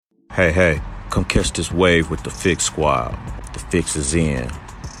Hey, come catch this wave with the Fix Squad. The Fix is in.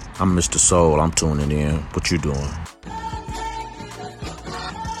 I'm Mr. Soul, I'm tuning in. What you doing?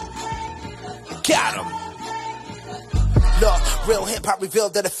 Got him. Look, real hip-hop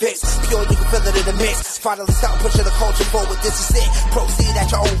revealed that it fits. Pure, you can feel it in the mix. Finally start pushing the culture forward, this is it. Proceed at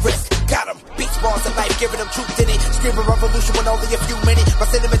your own risk. Got him. Beats, bars, and life, giving them truth in it. Screaming revolution with only a few minutes. My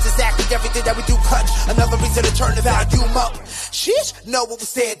sentiments exactly everything that we do clutch. Another reason to turn the volume up. Sheesh, know what we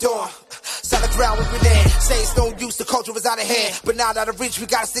stand on. Solid ground when we land. Say it's no use, the culture is out of hand. But now out of reach, we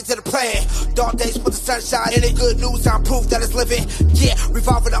gotta stick to the plan. Dark days put the sunshine in it. Good news, I'm proof that it's living. Yeah,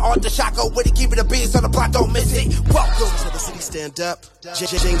 revolving the art, the shot go with it. Keeping the beats on the block, don't miss it. Welcome to the city, stand up.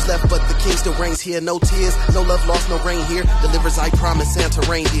 James left, but the king still reigns here. No tears, no love lost, no rain here. Delivers, I promise, Santa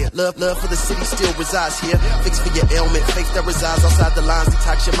reindeer. Love for the city still resides here. Fix for your ailment, faith that resides outside the lines.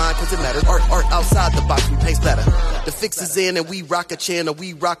 Detox your mind, cause it matters. Art outside the box, we paste better. The fix is in, and we rock a channel.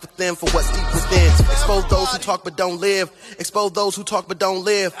 We rock with them for what's deep within. Expose those who talk but don't live. Expose those who talk but don't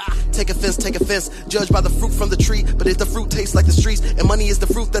live. Take offense, judge by the fruit from the tree. But if the fruit tastes like the streets, and money is the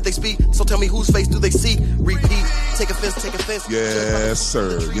fruit that they speak, so tell me whose face do they see? Repeat, take offense. Yes,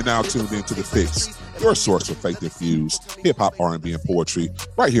 sir. You're now tuned into The Fix, your source for faith-infused hip-hop, R&B, and poetry,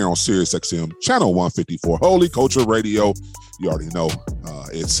 right here on Sirius XM, Channel 154, Holy Culture Radio. You already know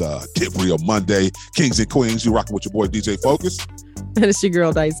it's Get Real Monday. Kings and Queens, you rocking with your boy DJ Focus. And it's your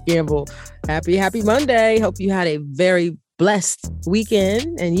girl, Dice Gamble. Happy Monday. Hope you had a very blessed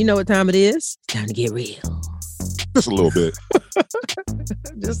weekend. And you know what time it is? It's time to get real. Just a little bit.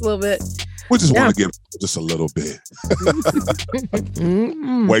 Just a little bit. We just want to get just a little bit.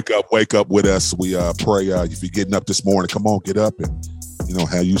 Wake up with us. We pray if you're getting up this morning, come on, get up and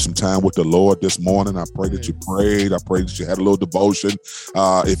have you some time with the Lord this morning. I pray that you prayed. I pray that you had a little devotion.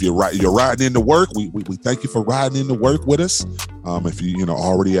 If you're riding into work, we thank you for riding into work with us. If you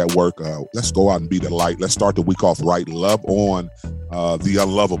already at work, let's go out and be the light. Let's start the week off right. Love on the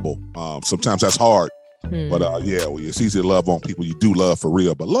unlovable. Sometimes that's hard, but it's easy to love on people you do love for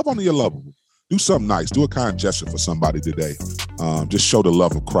real. But love on the unlovable. Do something nice. Do a kind gesture for somebody today. Just show the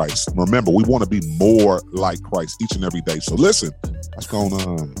love of Christ. Remember, we want to be more like Christ each and every day. So listen, that's going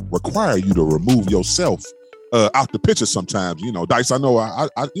to require you to remove yourself out the picture sometimes. Dice, I know I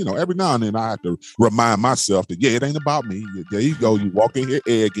every now and then I have to remind myself that, it ain't about me. There you go. You walk in here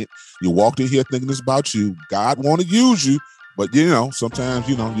arrogant. You walked in here thinking it's about you. God want to use you. But, sometimes,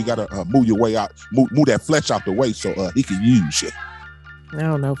 you got to move your way out, move that flesh out the way so he can use you. I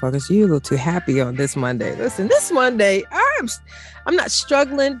don't know, Focus. You look too happy on this Monday. Listen, this Monday, I'm not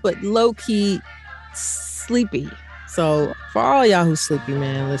struggling, but low-key sleepy. So for all y'all who's sleepy,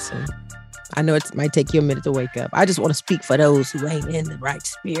 man, listen, I know it might take you a minute to wake up. I just want to speak for those who ain't in the right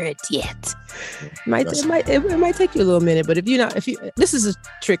spirit yet. It might take you a little minute, but this is a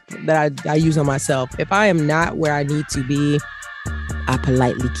trick that I use on myself. If I am not where I need to be, I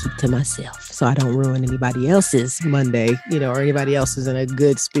politely keep to myself so I don't ruin anybody else's Monday, or anybody else is in a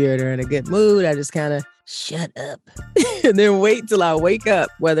good spirit or in a good mood. I just kind of shut up and then wait till I wake up,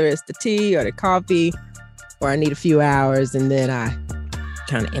 whether it's the tea or the coffee, or I need a few hours, and then I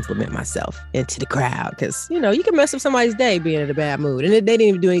trying to implement myself into the crowd because, you can mess up somebody's day being in a bad mood, and they didn't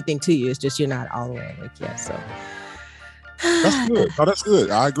even do anything to you. It's just you're not all the way awake yet, so... That's good. Oh, that's good.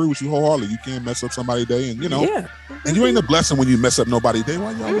 I agree with you wholeheartedly. You can't mess up somebody's day, and and you ain't a blessing when you mess up nobody's day.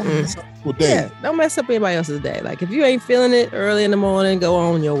 Why y'all want to mess up your day? Yeah, don't mess up anybody else's day. Like if you ain't feeling it early in the morning, go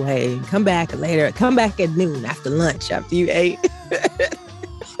on your way. Come back later. Come back at noon after lunch after you ate.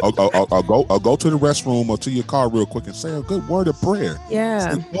 I'll go to the restroom or to your car real quick and say a good word of prayer.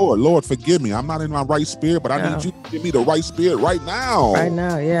 Yeah. Say, Lord, forgive me. I'm not in my right spirit, but I need you to give me the right spirit right now. Right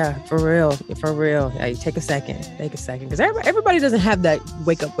now, yeah, for real. Yeah, take a second, because everybody doesn't have that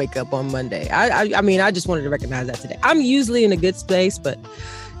wake up on Monday. I mean, I just wanted to recognize that today. I'm usually in a good space, but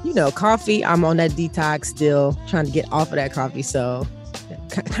coffee. I'm on that detox still, trying to get off of that coffee, so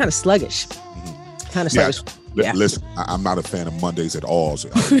kind of sluggish. Yeah. Listen, I'm not a fan of Mondays at all. So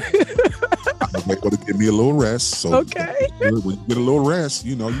I'm able to give me a little rest. So okay, when you get a little rest,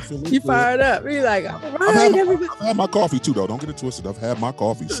 you feel you fired up. You're like, all right, I've had my coffee too, though. Don't get it twisted. I've had my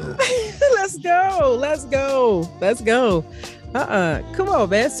coffee. So let's go. Come on,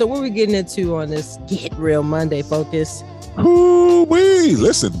 man. So what are we getting into on this Get Real Monday, Focus?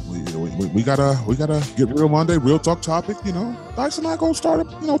 Listen, we gotta get real Monday, real talk topic. Dice and I gonna start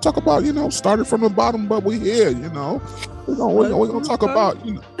talk about started from the bottom, but we here. We're gonna talk about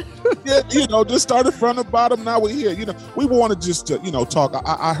just started from the bottom. Now we're here. We want to just talk.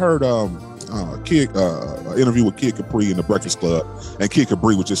 I heard interview with Kid Capri in the Breakfast Club, and Kid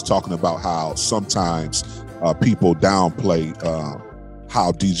Capri was just talking about how sometimes people downplay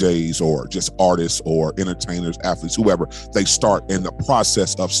how DJs or just artists or entertainers, athletes, whoever, they start in the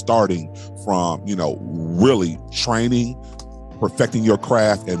process of starting from, really training, perfecting your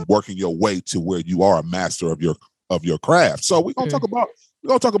craft, and working your way to where you are a master of your craft. So we're gonna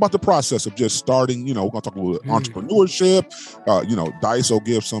talk about the process of just starting. We're gonna talk about entrepreneurship. Dice will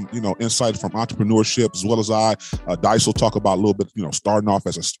give some insight from entrepreneurship as well as I. Dice will talk about a little bit, starting off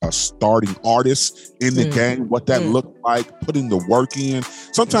as a starting artist in the game, what that looked like, putting the work in.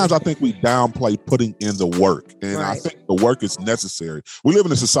 Sometimes I think we downplay putting in the work, and I think the work is necessary. We live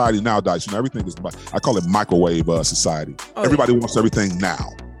in a society now, Dice. Everything is, I call it microwave society. Everybody wants everything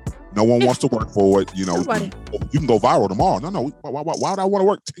now. No one wants to work for it. You can go viral tomorrow. No. Why would I want to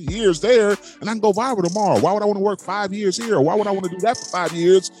work 10 years there and I can go viral tomorrow? Why would I want to work 5 years here? Why would I want to do that for 5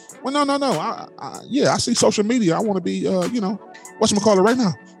 years? Well, no. I see social media. I want to be, whatchamacallit right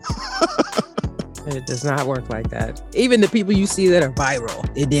now. It does not work like that. Even the people you see that are viral,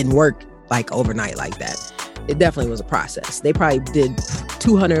 it didn't work like overnight like that. It definitely was a process. They probably did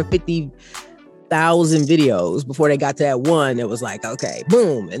 250,000 videos before they got to that one. It was like, okay,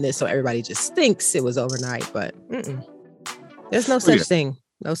 boom. And then so everybody just thinks it was overnight, but there's no such thing.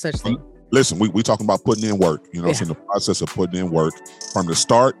 No such thing. Listen, we talking about putting in work, so in the process of putting in work from the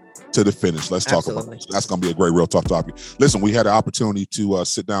start to the finish. Let's talk about it. So that's going to be a great, real tough topic. Listen, we had an opportunity to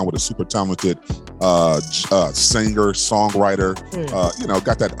sit down with a super talented singer, songwriter,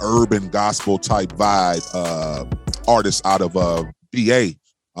 got that urban gospel type vibe artist out of VA.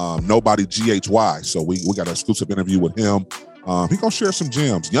 NobodyGHY. So we got an exclusive interview with him. He gonna share some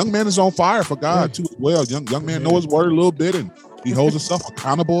gems. Young man is on fire for God too as well. Young man knows his word a little bit, and he holds himself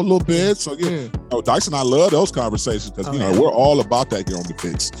accountable a little bit. So Dice and I love those conversations because we're all about that here on The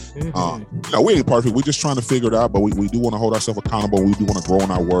Fix. We ain't perfect. We're just trying to figure it out, but we do want to hold ourselves accountable. We do want to grow in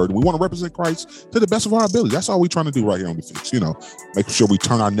our word. We want to represent Christ to the best of our ability. That's all we're trying to do right here on The Fix. Making sure we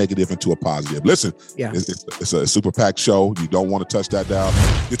turn our negative into a positive. Listen, it's a super packed show. You don't want to touch that dial.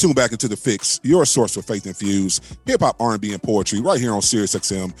 You're tuned back into The Fix, your source for faith-infused hip-hop, R&B, and poetry right here on Sirius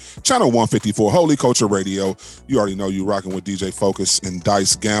XM, channel 154, Holy Culture Radio. You already know you rocking with DJ Focus and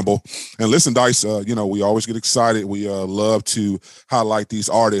Dice Gamble. And listen, Dice, we always get excited. We love to highlight these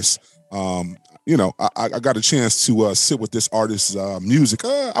artists. I got a chance to sit with this artist's music.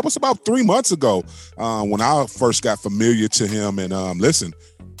 I was about 3 months ago when I first got familiar to him. And listen,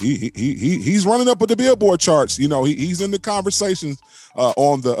 he's running up with the Billboard charts. He's in the conversations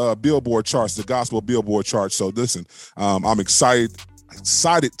on the Billboard charts, the gospel Billboard charts. So listen, I'm excited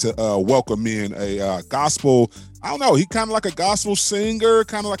to welcome in a gospel. I don't know. He kind of like a gospel singer,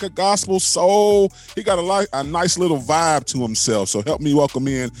 kind of like a gospel soul. He got a nice little vibe to himself. So help me welcome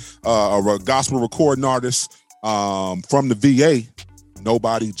in a gospel recording artist from the VA,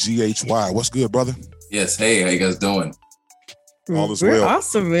 NobodyGHY. What's good, brother? Yes. Hey, how you guys doing? All is We're well.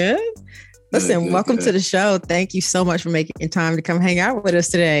 awesome, man. Listen, welcome to the show. Thank you so much for making time to come hang out with us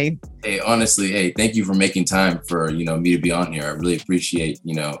today. Hey, honestly, thank you for making time for, me to be on here. I really appreciate,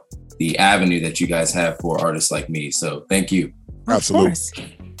 the avenue that you guys have for artists like me. So thank you.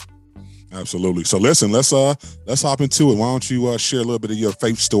 Absolutely. Absolutely. So listen, let's hop into it. Why don't you share a little bit of your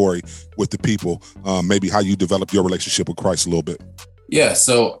faith story with the people, maybe how you developed your relationship with Christ a little bit. Yeah.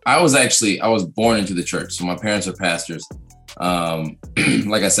 So I was born into the church. So my parents are pastors.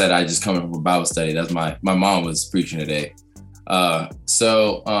 Like I said, I just come from a Bible study. That's my mom was preaching today.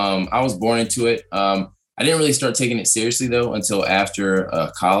 So I was born into it. I didn't really start taking it seriously though until after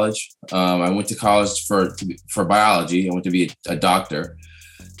college. I went to college for biology. I went to be a doctor,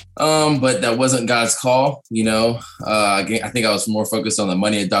 but that wasn't God's call. I think I was more focused on the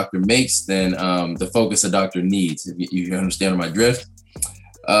money a doctor makes than the focus a doctor needs. If you understand my drift.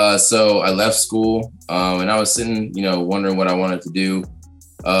 So I left school and I was sitting, wondering what I wanted to do.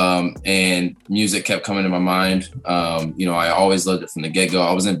 And music kept coming to my mind. I always loved it from the get-go.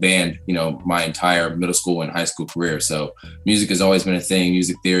 I was in band, my entire middle school and high school career. So music has always been a thing.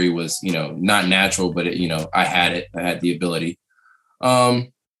 Music theory was, not natural, but I had it. I had the ability.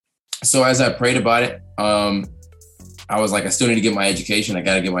 So as I prayed about it, I was like, I still need to get my education. I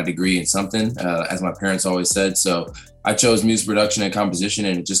got to get my degree in something, as my parents always said. So I chose music production and composition,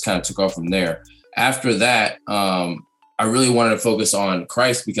 and it just kind of took off from there. After that, I really wanted to focus on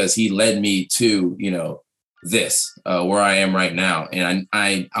Christ because he led me to, this, where I am right now. And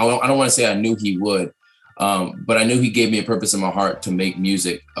I don't want to say I knew he would, but I knew he gave me a purpose in my heart to make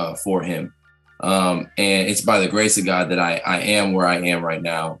music for him. And it's by the grace of God that I am where I am right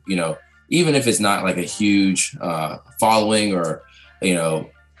now, even if it's not like a huge following or,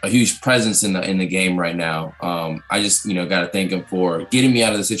 a huge presence in the game right now. I just, got to thank him for getting me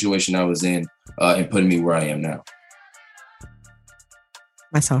out of the situation I was in and putting me where I am now.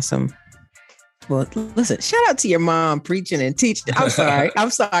 That's awesome. Well, listen, shout out to your mom preaching and teaching. I'm sorry.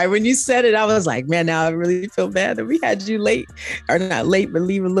 I'm sorry. When you said it, I was like, man, now I really feel bad that we had you late, or not late, but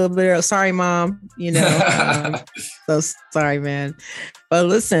leave a little bit early. Sorry, mom. So sorry, man. But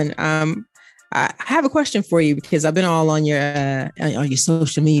listen, I have a question for you, because I've been all on your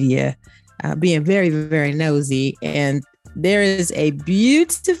social media, being very, very nosy, and there is a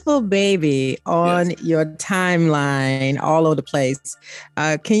beautiful baby on your timeline all over the place.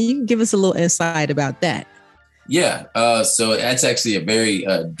 Can you give us a little insight about that? Yeah. So that's actually a very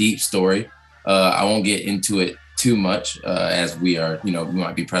deep story. I won't get into it too much as we are, we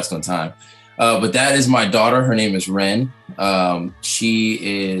might be pressed on time. But that is my daughter. Her name is Ren.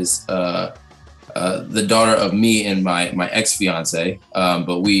 She is the daughter of me and my ex-fiance.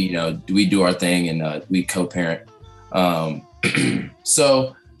 But we do our thing, and we co-parent.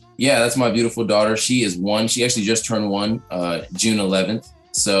 So yeah, that's my beautiful daughter. She is 1. She actually just turned 1, June 11th.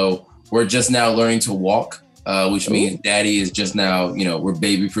 So we're just now learning to walk, which means daddy is just now, we're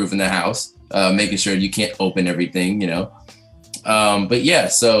baby proofing the house, making sure you can't open everything, but yeah,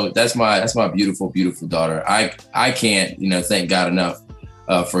 so that's my beautiful, beautiful daughter. I can't, thank God enough,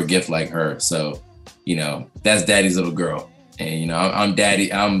 for a gift like her. So, that's daddy's little girl, and,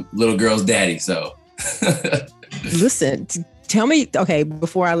 I'm little girl's daddy. So listen, tell me, okay,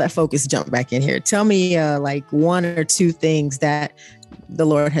 before I let Focus jump back in here, tell me like 1 or 2 things that the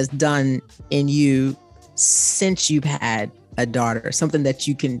Lord has done in you since you've had a daughter, something that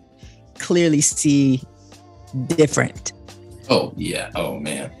you can clearly see different. Oh yeah. Oh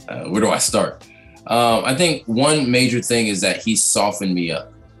man. Where do I start? I think one major thing is that he softened me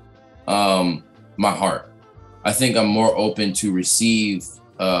up. My heart. I think I'm more open to receive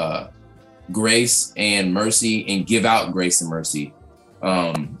grace and mercy, and give out grace and mercy,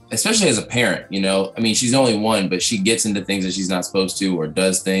 especially as a parent. She's only 1, but she gets into things that she's not supposed to, or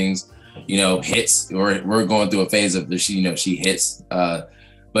does things, hits, or we're going through a phase of she hits, but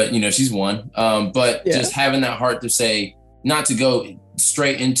she's 1, but just having that heart to say, not to go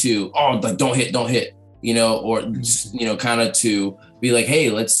straight into, like don't hit, or just, kind of to be like, hey,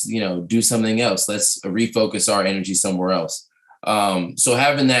 let's, do something else. Let's refocus our energy somewhere else. So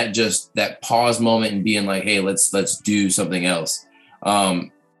having that pause moment and being like, hey, let's do something else.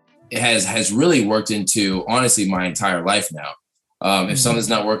 It has really worked into, honestly, my entire life now. If something's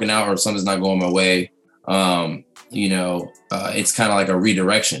not working out, or something's not going my way, it's kind of like a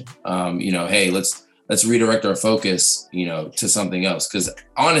redirection. Hey, let's redirect our focus, to something else. Because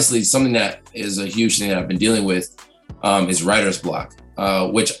honestly, something that is a huge thing that I've been dealing with is writer's block,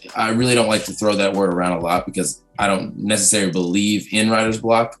 which I really don't like to throw that word around a lot, because I don't necessarily believe in writer's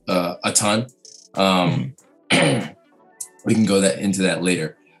block a ton. We can go into that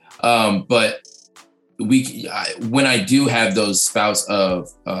later. But when I do have those spouts of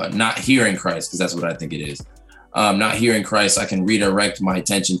not hearing Christ, because that's what I think it is, not hearing Christ, I can redirect my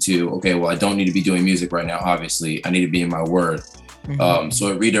attention to, okay, well, I don't need to be doing music right now. Obviously, I need to be in my word. So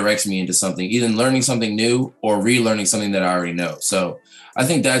it redirects me into something, either learning something new or relearning something that I already know. So I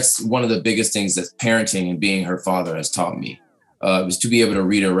think that's one of the biggest things that parenting and being her father has taught me, was to be able to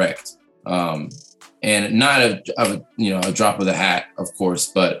redirect, and not a drop of the hat, of course,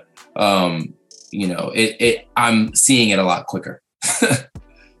 but I'm seeing it a lot quicker.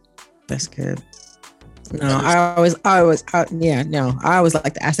 That's good. No, I always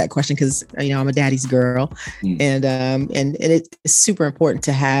like to ask that question, because I'm a daddy's girl, and it's super important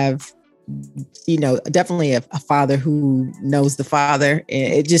to have, definitely a father who knows the father.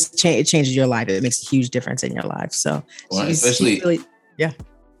 It just it changes your life. It makes a huge difference in your life. So especially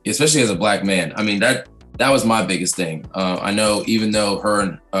as a Black man. I mean, that was my biggest thing. I know, even though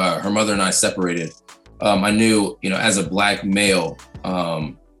her mother and I separated, I knew, as a Black male,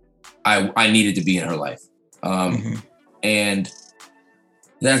 I needed to be in her life. And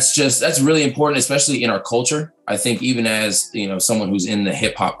that's really important, especially in our culture. I think even as, someone who's in the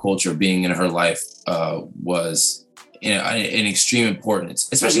hip hop culture, being in her life was an extreme importance,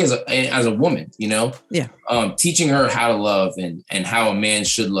 especially as a woman, teaching her how to love and how a man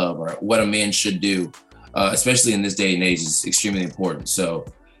should love, or what a man should do, especially in this day and age, is extremely important. So,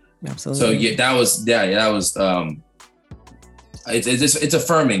 absolutely. So that was it's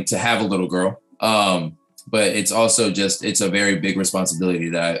affirming to have a little girl. But it's also it's a very big responsibility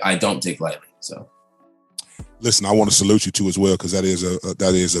that I don't take lightly. So, listen, I want to salute you too as well, because that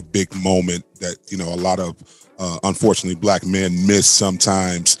is a big moment that a lot of unfortunately Black men miss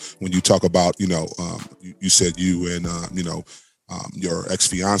sometimes. When you talk about you said you and your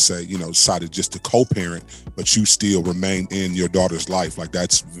ex-fiance decided just to co-parent, but you still remain in your daughter's life. Like,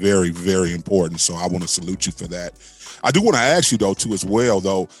 that's very, very important. So I want to salute you for that. I do want to ask you though, too, as well,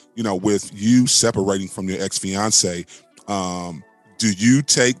 though, you know, with you separating from your ex-fiance, do you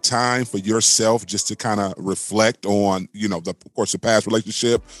take time for yourself just to kind of reflect on, you know, of course, the past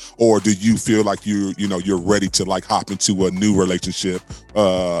relationship, or do you feel like you're ready to like hop into a new relationship?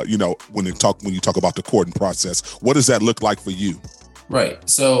 You know, when you talk about the courting process, what does that look like for you? Right.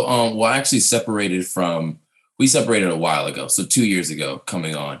 So, I actually we separated a while ago. So 2 years ago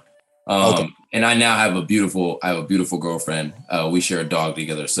coming on. Okay. And I now have a beautiful girlfriend. We share a dog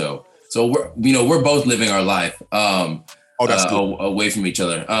together. So we're both living our life. That's good. Away from each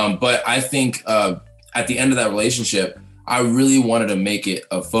other. But I think at the end of that relationship, I really wanted to make it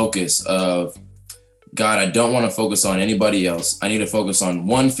a focus of, God, I don't want to focus on anybody else. I need to focus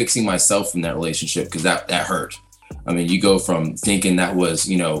on fixing myself in that relationship, because that hurt. I mean, you go from thinking that was,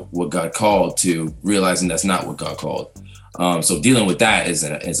 you know, what God called to realizing that's not what God called. So dealing with that is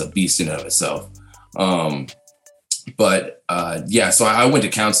a beast in and of itself. So I went to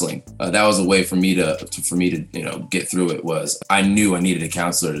counseling. That was a way for me to you know, get through it. Was I knew I needed a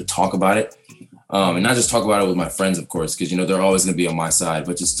counselor to talk about it, and not just talk about it with my friends, of course, because you know they're always going to be on my side,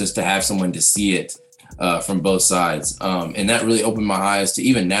 but just to have someone to see it from both sides, and that really opened my eyes to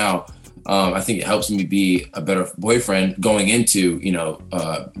even now. I think it helps me be a better boyfriend going into, you know,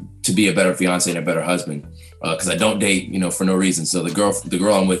 to be a better fiance and a better husband, because I don't date, you know, for no reason. So the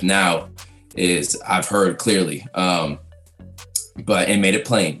girl I'm with now is, I've heard clearly, but it made it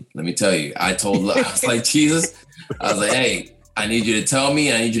plain. Let me tell you, I was like, Jesus, I was like, hey, I need you to tell me,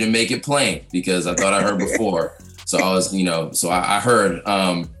 and I need you to make it plain, because I thought I heard before. So I was, you know, so I heard,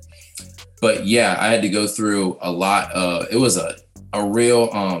 but yeah, I had to go through a lot. It was a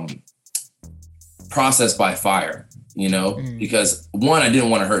real, process by fire, you know, because one, I didn't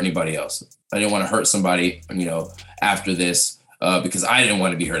want to hurt anybody else. I didn't want to hurt somebody, you know, after this, because I didn't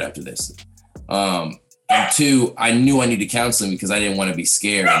want to be hurt after this. And two, I knew I needed counseling because I didn't want to be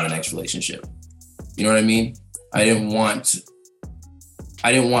scared in the next relationship. You know what I mean? I didn't want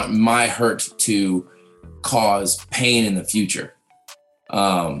my hurt to cause pain in the future.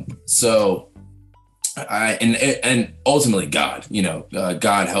 So and ultimately God, you know,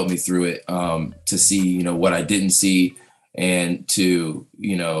 God helped me through it, to see, you know, what I didn't see, and to,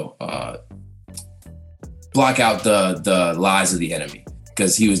 you know, block out the lies of the enemy,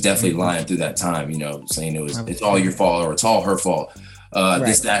 because he was definitely lying through that time, you know, saying it's all your fault, or it's all her fault,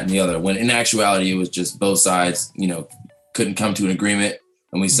 this, that, and the other, when in actuality, it was just both sides, you know, couldn't come to an agreement,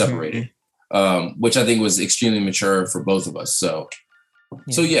 and we separated, which I think was extremely mature for both of us. So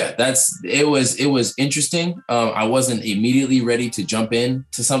yeah, it was interesting. I wasn't immediately ready to jump in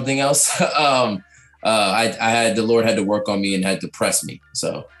to something else. The Lord had to work on me and had to press me.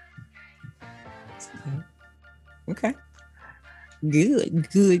 So. Okay. Good.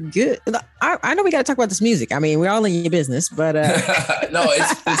 I know we got to talk about this music. I mean, we're all in your business, but no,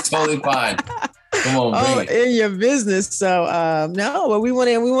 it's totally fine. Come on, bring it. In your business. So no, but we want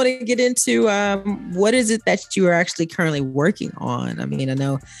to get into what is it that you are actually currently working on? I mean, I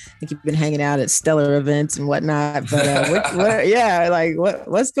think you've been hanging out at Stellar events and whatnot, but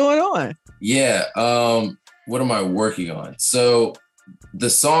what's going on? Yeah, what am I working on? So the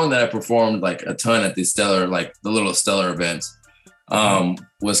song that I performed like a ton at the Stellar, like the little Stellar events,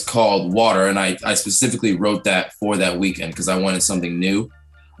 was called Water, and I specifically wrote that for that weekend because I wanted something new.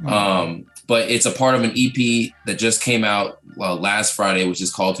 But it's a part of an EP that just came out last Friday, which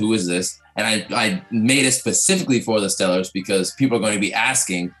is called Who Is This? And I made it specifically for the Stellars because people are going to be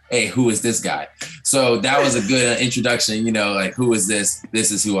asking, hey, who is this guy? So that was a good introduction, you know, like, who is this? This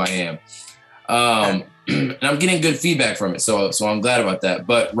is who I am. And I'm getting good feedback from it. So I'm glad about that.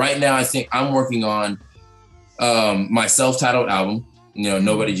 But right now, I think I'm working on my self-titled album, you know,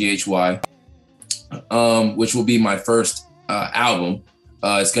 NobodyGHY, which will be my first album.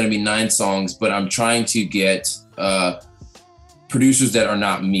 It's going to be 9 songs, but I'm trying to get producers that are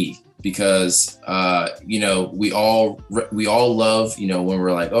not me, because you know, we all love, you know, when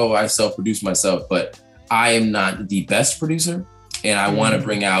we're like, oh, I self-produce myself, but I am not the best producer, and I want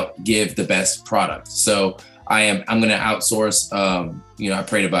to give the best product. So I'm going to outsource. You know, I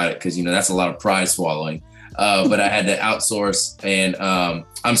prayed about it because, you know, that's a lot of pride swallowing. But I had to outsource, and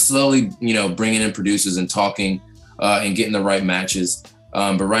I'm slowly, you know, bringing in producers and talking and getting the right matches.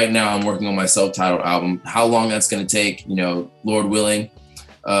 But right now I'm working on my self-titled album. How long that's going to take, you know, Lord willing,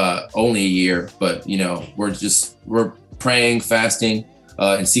 only a year, but you know, we're praying, fasting,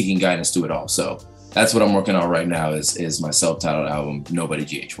 and seeking guidance through it all. So that's what I'm working on right now is my self-titled album,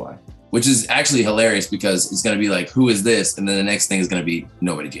 NobodyGHY, which is actually hilarious because it's going to be like, who is this? And then the next thing is going to be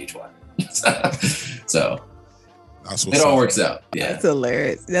NobodyGHY. So It all works out. Yeah. That's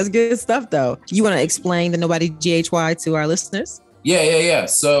hilarious. That's good stuff, though. You want to explain the Nobody GHY to our listeners? Yeah.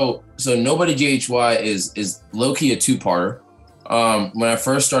 So Nobody GHY is low key a two-parter. When I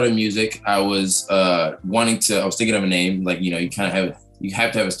first started music, I was I was thinking of a name, like, you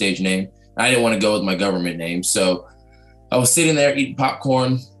have to have a stage name. I didn't want to go with my government name. So I was sitting there eating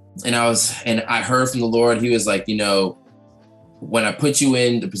popcorn, and I heard from the Lord. He was like, when I put you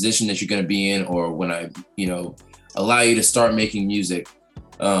in the position that you're going to be in, or when I, allow you to start making music,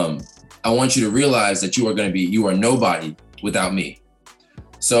 I want you to realize that you are nobody without me.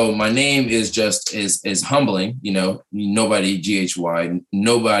 So my name is humbling, Nobody GHY,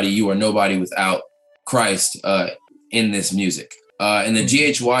 nobody, you are nobody without Christ in this music. And the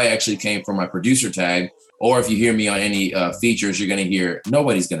GHY actually came from my producer tag, or if you hear me on any features, you're going to hear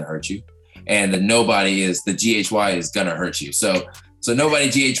nobody's going to hurt you. And the GHY is going to hurt you. So Nobody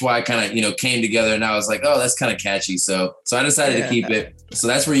GHY kind of, came together, and I was like, oh, that's kind of catchy. So I decided to keep it. So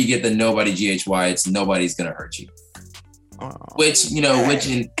that's where you get the Nobody GHY. It's nobody's going to hurt you. Which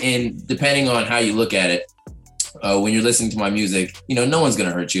in depending on how you look at it, when you're listening to my music, no one's going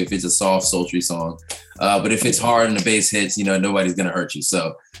to hurt you if it's a soft, sultry song. But if it's hard and the bass hits, nobody's going to hurt you.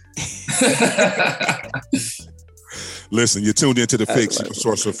 So listen, you're tuned into The Fix, your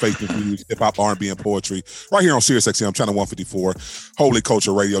source of faith and views, hip hop, R&B, and poetry, right here on Sirius XM, channel 154, Holy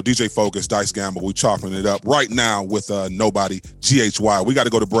Culture Radio. DJ Focus, Dice Gamble, we chopping it up right now with Nobody GHY. We got to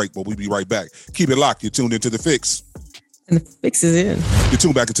go to break, but we'll be right back. Keep it locked. You're tuned into The Fix. And The Fix is in. You're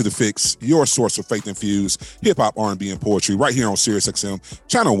tuned back into The Fix, your source of faith-infused hip-hop, R&B, and poetry, right here on Sirius XM,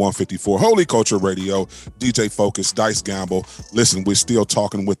 channel 154, Holy Culture Radio, DJ Focus, Dice Gamble. Listen, we're still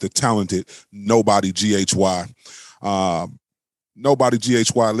talking with the talented Nobody GHY. Nobody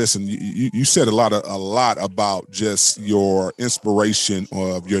GHY, listen, you said a lot about just your inspiration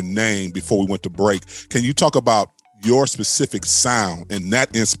of your name before we went to break. Can you talk about your specific sound and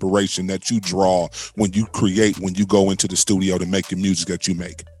that inspiration that you draw when you go into the studio to make the music that you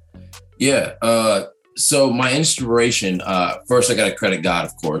make? Yeah. So my inspiration, first I got to credit God,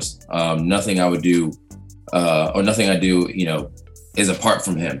 of course. Nothing I would do, or nothing I do, is apart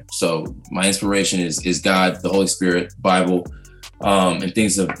from him. So my inspiration is God, the Holy Spirit, Bible, and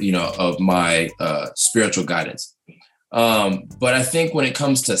things of my spiritual guidance. But I think when it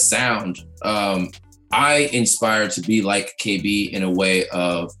comes to sound, I inspire to be like KB in a way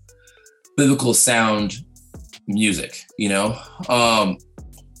of biblical sound music.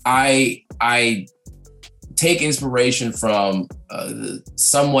 I take inspiration from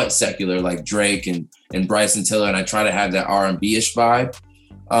somewhat secular, like Drake and Bryson Tiller, and I try to have that R&B-ish vibe.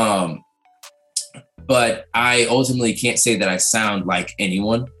 But I ultimately can't say that I sound like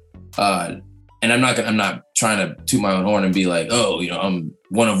anyone. And I'm not trying to toot my own horn and be like, I'm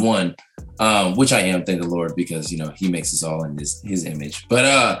one of one. Which I am, thank the Lord, because he makes us all in his image.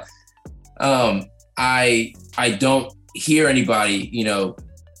 But I don't hear anybody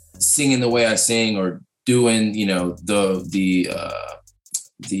singing the way I sing or doing the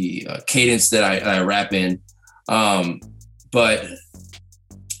cadence that I rap in. But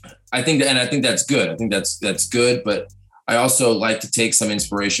I think that's good. I think that's good. But I also like to take some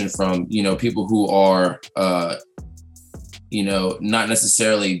inspiration from people who are not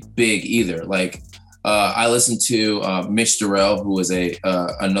necessarily big either. Like I listen to Mitch Durrell, who is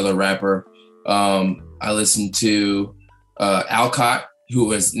another rapper. I listen to Alcott,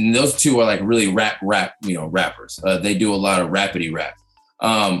 those two are like really rap, rappers. They do a lot of rappity rap,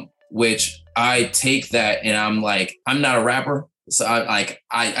 which I take that and I'm like, I'm not a rapper. So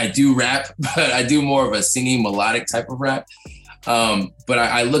I do rap, but I do more of a singing melodic type of rap. But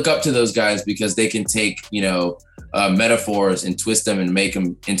I look up to those guys because they can take, metaphors and twist them and make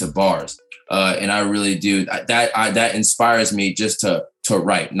them into bars. And I really do that inspires me just to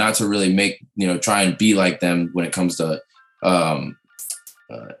write, not to really make, try and be like them when it comes to,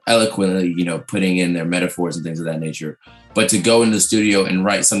 eloquently, putting in their metaphors and things of that nature, but to go into the studio and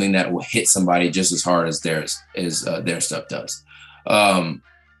write something that will hit somebody just as hard as their stuff does.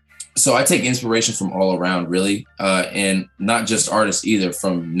 So I take inspiration from all around, really, and not just artists either,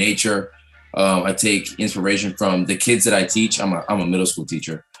 from nature. I take inspiration from the kids that I teach. I'm a middle school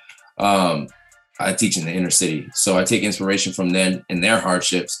teacher. I teach in the inner city, so I take inspiration from them and their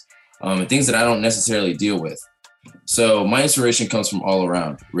hardships, and things that I don't necessarily deal with. So my inspiration comes from all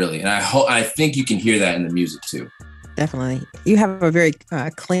around, really, and I think you can hear that in the music too. Definitely, you have a very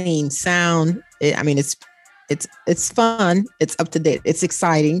clean sound. It's fun. It's up to date. It's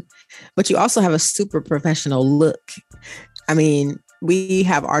exciting, but you also have a super professional look. I mean, we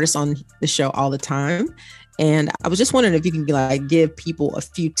have artists on the show all the time, and I was just wondering if you can give people a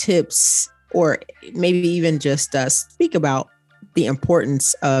few tips or maybe even just speak about the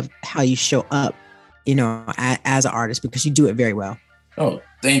importance of how you show up, you know, as an artist, because you do it very well. Oh,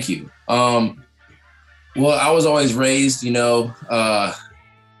 thank you. Well, I was always raised, not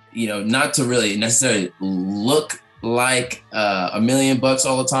to really necessarily look like $1 million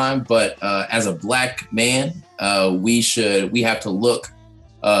all the time, but as a Black man, we have to look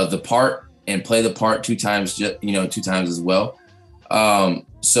the part and play the part two times as well.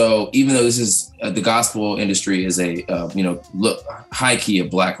 So even though this is the gospel industry is a high key a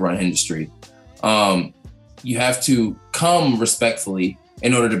Black run industry, you have to come respectfully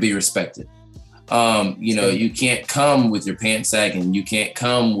in order to be respected. You can't come with your pants sagging. You can't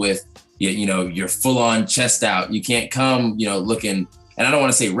come with, your full on chest out. You can't come, looking, and I don't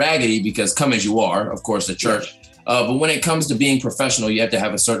want to say raggedy, because come as you are, of course, the church. But when it comes to being professional, you have to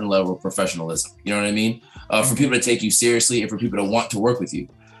have a certain level of professionalism. You know what I mean? For people to take you seriously and for people to want to work with you.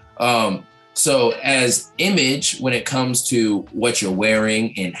 So as image, when it comes to what you're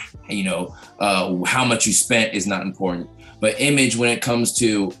wearing and, how much you spent is not important. But image, when it comes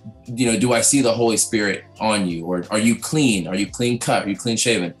to, do I see the Holy Spirit on you? Or are you clean? Are you clean cut? Are you clean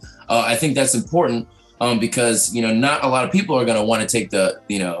shaven? I think that's important because, not a lot of people are going to want to take the,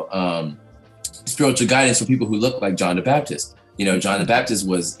 spiritual guidance from people who look like John the Baptist. John the Baptist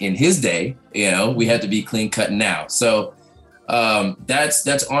was in his day, we had to be clean cut now. So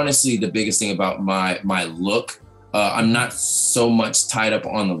that's honestly the biggest thing about my look. I'm not so much tied up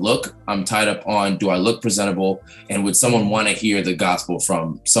on the look. I'm tied up on, do I look presentable? And would someone want to hear the gospel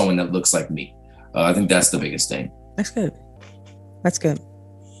from someone that looks like me? I think that's the biggest thing. That's good. That's good.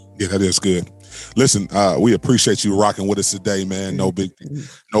 Yeah, that is good. Listen, we appreciate you rocking with us today, man.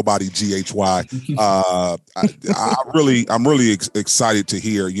 NobodyGHY. I'm really excited to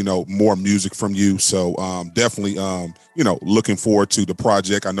hear, more music from you. So definitely, looking forward to the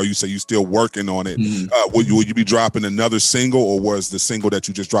project. I know you say you're still working on it. Will you be dropping another single, or was the single that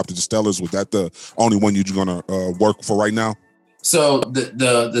you just dropped at the Stellars, was that the only one you're gonna work for right now? So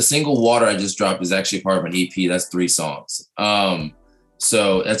the single Water I just dropped is actually part of an EP. That's 3 songs.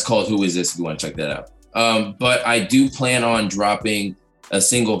 So that's called Who Is This, if you want to check that out. But I do plan on dropping a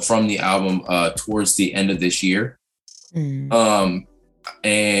single from the album towards the end of this year. And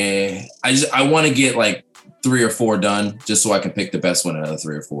I want to get like 3 or 4 done just so I can pick the best one out of the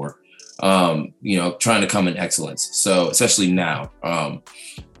 3 or 4. Trying to come in excellence. So especially now.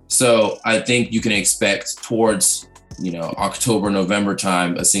 So I think you can expect towards, October, November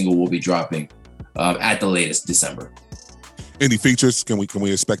time, a single will be dropping at the latest December. Any features? Can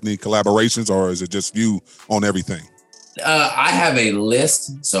we expect any collaborations, or is it just you on everything? I have a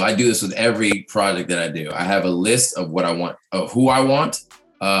list. So I do this with every project that I do. I have a list of what I want, of who I want.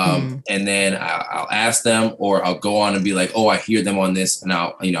 And then I'll ask them, or I'll go on and be like, oh, I hear them on this, and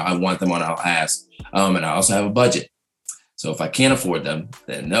I want them on, I'll ask. And I also have a budget. So if I can't afford them,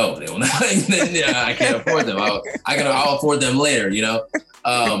 then no, they will not. Then I can't afford them. I'll afford them later,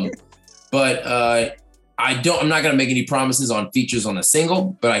 But I'm not going to make any promises on features on the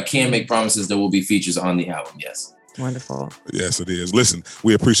single, but I can make promises there will be features on the album. Yes. Wonderful. Yes, it is. Listen,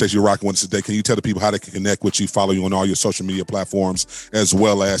 we appreciate you rocking with us today. Can you tell the people how they can connect with you, follow you on all your social media platforms, as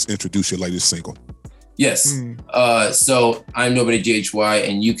well as introduce your latest single? Yes. So I'm NobodyGHY,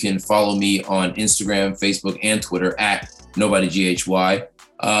 and you can follow me on Instagram, Facebook, and Twitter at NobodyGHY.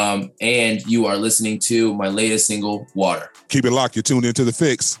 And you are listening to my latest single, Water. Keep it locked. You're tuned into The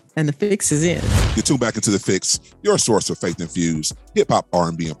Fix. And The Fix is in. You're tuned back into The Fix, your source of faith-infused hip-hop,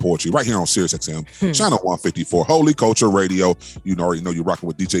 R&B, and poetry, right here on SiriusXM, Channel 154, Holy Culture Radio. You already know you're rocking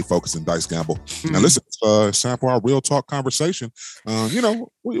with DJ Focus and Dice Gamble. Now listen, it's time for our real talk conversation. We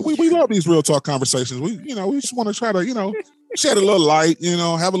love these real talk conversations. We just want to try to, shed a little light,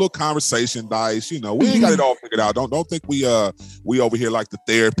 have a little conversation, Dice. We ain't got it all figured out. Don't think we over here like the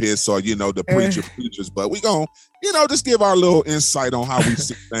therapists or, the preachers, but we gonna, just give our little insight on how we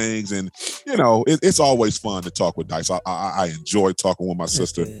see things. And, it's always fun to talk with Dice. I enjoy talking with my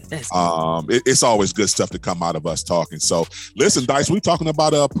sister. It's always good stuff to come out of us talking. So listen, Dice, we're talking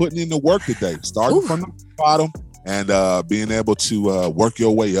about putting in the work today, starting from the bottom and being able to work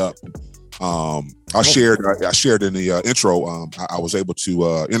your way up. I shared in the intro. I was able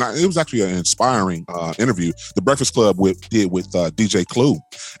to, it was actually an inspiring interview The Breakfast Club did with DJ Clue,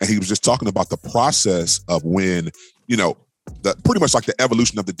 and he was just talking about the process of when, pretty much like the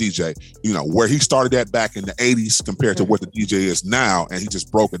evolution of the DJ, where he started at back in the 80s compared to where the DJ is now, and he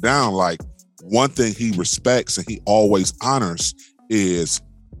just broke it down. Like, one thing he respects and he always honors is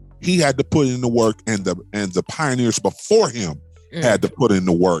he had to put in the work, and the pioneers before him had to put in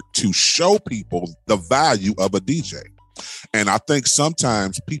the work to show people the value of a DJ. And I think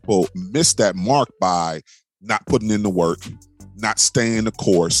sometimes people miss that mark by not putting in the work, not staying the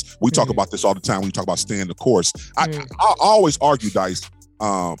course. We talk about this all the time when we talk about staying the course. I always argue, Dice.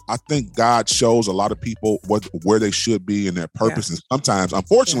 I think God shows a lot of people where they should be in their purpose, and sometimes,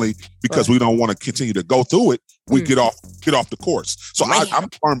 unfortunately, because we don't want to continue to go through it, we get off the course. So I'm a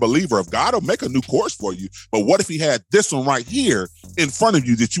firm believer of God will make a new course for you. But what if He had this one right here in front of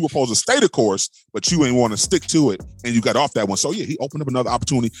you that you were supposed to stay the course, but you ain't want to stick to it, and you got off that one? So He opened up another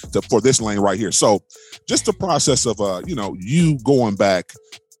opportunity for this lane right here. So just the process of you going back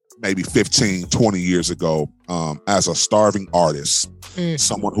maybe 15, 20 years ago, as a starving artist,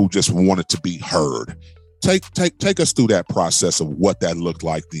 someone who just wanted to be heard. Take us through that process of what that looked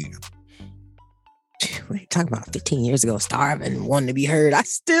like then. We're talking about 15 years ago, starving, wanting to be heard. I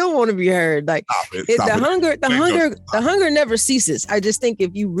still want to be heard. Like the hunger never ceases. I just think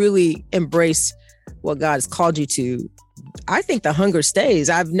if you really embrace what God has called you to, I think the hunger stays.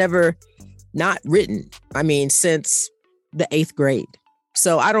 I've never not written, since the 8th grade.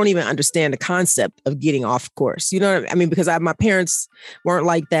 So I don't even understand the concept of getting off course. You know what I mean? Because my parents weren't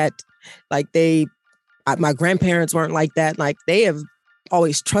like that. Like my grandparents weren't like that. Like they have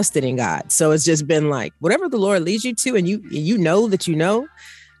always trusted in God. So it's just been like, whatever the Lord leads you to, and you know that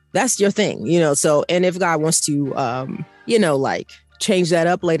that's your thing, So, and if God wants to, change that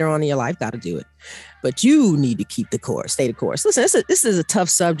up later on in your life, got to do it. But you need to keep the course, stay the course. Listen, this is a tough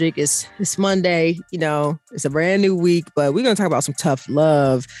subject. It's Monday, it's a brand new week, but we're going to talk about some tough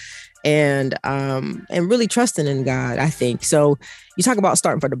love and really trusting in God, I think. So you talk about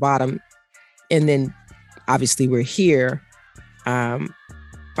starting from the bottom, and then obviously we're here. I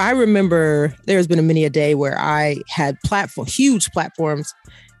remember there's been many a day where I had huge platforms,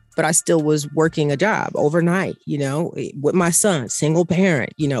 but I still was working a job overnight, with my son, single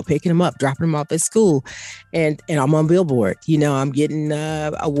parent, picking him up, dropping him off at school. And I'm on Billboard, I'm getting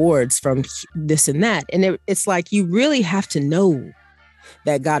awards from this and that. And it's like, you really have to know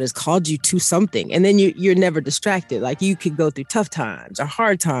that God has called you to something. And then you're never distracted. Like you could go through tough times or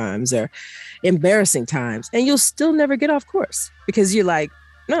hard times or embarrassing times, and you'll still never get off course because you're like,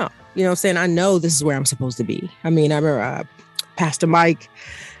 no, you know what I'm saying? I know this is where I'm supposed to be. I remember Pastor Mike,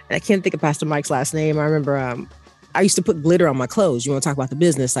 and I can't think of Pastor Mike's last name. I remember I used to put glitter on my clothes. You want to talk about the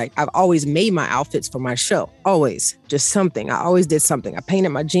business? Like I've always made my outfits for my show. Always just something. I always did something. I painted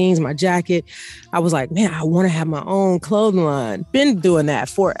my jeans, my jacket. I was like, man, I want to have my own clothing line. Been doing that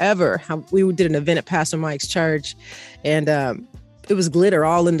forever. We did an event at Pastor Mike's church, and it was glitter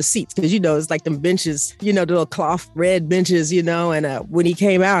all in the seats because, it's like them benches, the little cloth red benches, and when he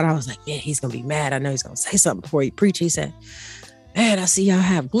came out, I was like, man, he's going to be mad. I know he's going to say something before he preach. He said, man, I see y'all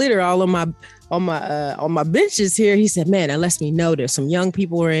have glitter all on my benches here. He said, man, that lets me know there's some young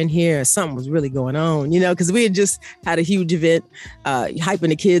people were in here. Something was really going on, because we had just had a huge event, hyping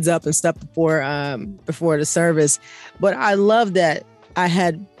the kids up and stuff before the service. But I love that I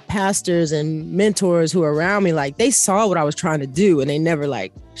had pastors and mentors who were around me. Like they saw what I was trying to do, and they never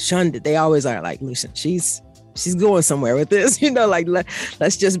like shunned it. They always are like, listen, she's going somewhere with this, like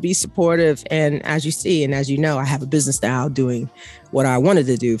let's just be supportive. And as you see, and as you know, I have a business now doing what I wanted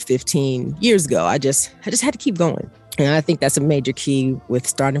to do 15 years ago. I just had to keep going. And I think that's a major key with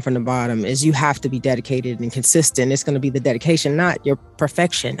starting from the bottom is you have to be dedicated and consistent. It's going to be the dedication, not your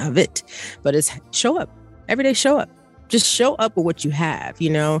perfection of it, but it's show up every day, show up, just show up with what you have.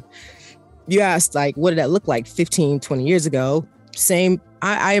 You asked like, what did that look like 15, 20 years ago? Same.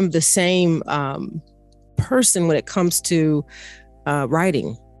 I am the same, person when it comes to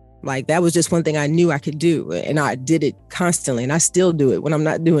writing. Like that was just one thing I knew I could do, and I did it constantly, and I still do it when I'm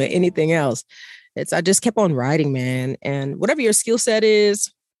not doing anything else. I just kept on writing, man. And whatever your skill set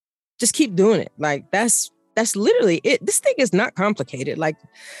is, just keep doing it. Like that's literally it. This thing is not complicated. Like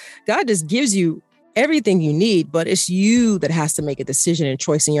God just gives you everything you need, but it's you that has to make a decision and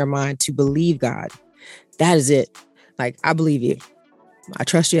choice in your mind to believe God. That is it. Like I believe you. I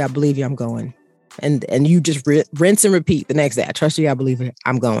trust you. I believe you. I'm going. And you just rinse and repeat the next day. I trust you. I believe it.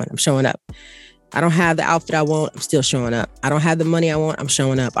 I'm going. I'm showing up. I don't have the outfit I want. I'm still showing up. I don't have the money I want. I'm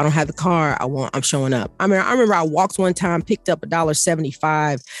showing up. I don't have the car I want. I'm showing up. I remember I walked one time, picked up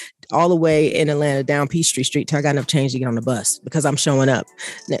 $1.75 all the way in Atlanta down Peachtree Street till I got enough change to get on the bus because I'm showing up.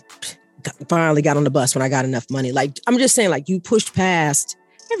 Finally got on the bus when I got enough money. Like I'm just saying, like you pushed past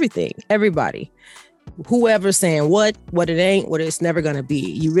everything, everybody. Whoever's saying what it ain't, what it's never going to be.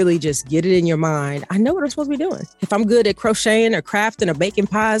 You really just get it in your mind. I know what I'm supposed to be doing. If I'm good at crocheting or crafting or baking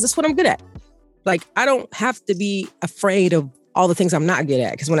pies, that's what I'm good at. Like, I don't have to be afraid of all the things I'm not good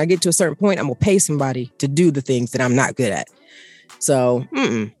at. Because when I get to a certain point, I'm going to pay somebody to do the things that I'm not good at. So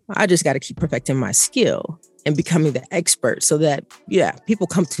I just got to keep perfecting my skill. and becoming the expert so that, people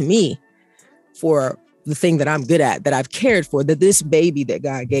come to me for the thing that I'm good at, that I've cared for, that this baby that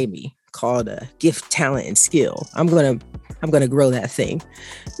God gave me called a gift, talent, and skill. I'm going to grow that thing.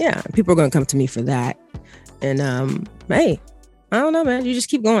 Yeah. People are going to come to me for that. And, hey, I don't know, man. You just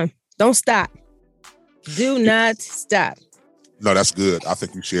keep going. Don't stop. Do not stop. No, that's good. I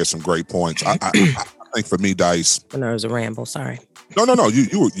think you shared some great points. I think for me, Dice. No, it was a ramble. Sorry. No.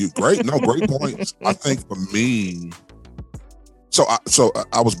 You were great. No, great points. I think for me, so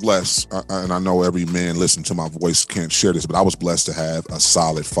I was blessed, and I know every man listening to my voice can't share this, but I was blessed to have a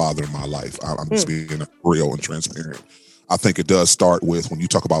solid father in my life. I'm just being real and transparent. I think it does start with when you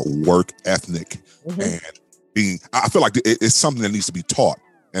talk about work ethic and being. I feel like it's something that needs to be taught,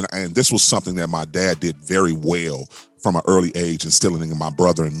 and this was something that my dad did very well from an early age, instilling in my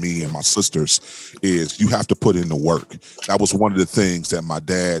brother and me and my sisters, is you have to put in the work. That was one of the things that my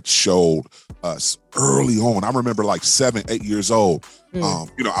dad showed us early on. I remember like 7, 8 years old.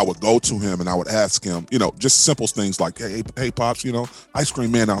 I would go to him and I would ask him, just simple things like, hey, Pops, ice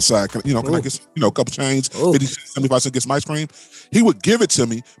cream man outside. Can I get, a couple change, 50, 75 cents, get some ice cream? He would give it to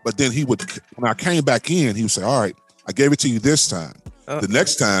me, but then when I came back in, he would say, all right, I gave it to you this time. The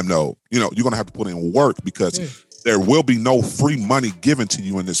next time, though, you're going to have to put in work because there will be no free money given to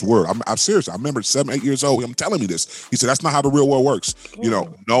you in this world. I'm serious. I remember 7, 8 years old, him telling me this. He said, that's not how the real world works.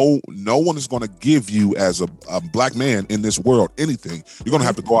 No one is going to give you as a black man in this world anything. You're going to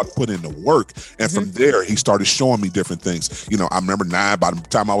have to go out and put in the work. And from there, he started showing me different things. I remember by the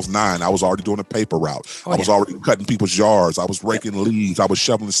time I was 9, I was already doing a paper route. I was already cutting people's yards. I was raking leaves. I was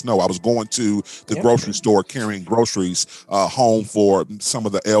shoveling snow. I was going to the grocery store, carrying groceries home for some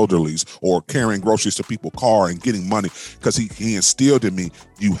of the elderlies, or carrying groceries to people's car and getting money, because he instilled in me,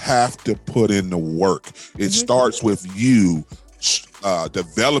 you have to put in the work. It starts with you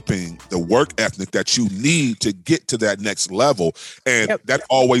developing the work ethic that you need to get to that next level, and that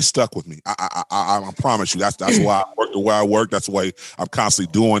always stuck with me. I promise you, that's why I work the way I work. That's why I'm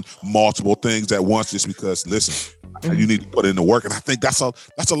constantly doing multiple things at once, just because, listen, you need to put in the work, and I think that's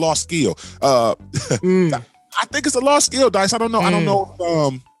a lost skill. I think it's a lost skill, Dice. I don't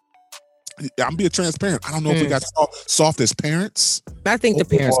know. I'm being transparent. I don't know if we got soft as parents. I think the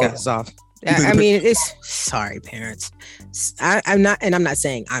parents got soft. I mean, sorry, parents. I'm not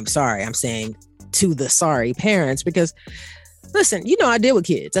saying I'm sorry. I'm saying to the sorry parents, because listen, I deal with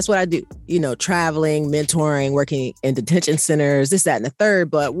kids. That's what I do. Traveling, mentoring, working in detention centers, this, that, and the third.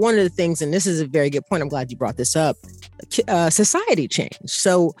 But one of the things, and this is a very good point, I'm glad you brought this up, society changed.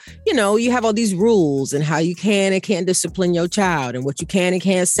 So, you have all these rules and how you can and can't discipline your child, and what you can and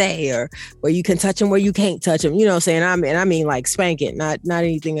can't say, or where you can touch them, where you can't touch them. I mean like spank it, not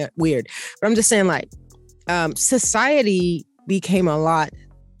anything weird. But I'm just saying, like, society became a lot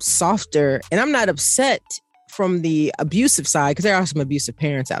softer, and I'm not upset from the abusive side, because there are some abusive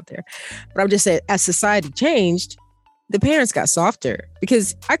parents out there. But I'm just saying, as society changed, the parents got softer,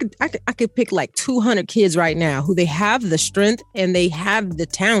 because I could pick like 200 kids right now who they have the strength and they have the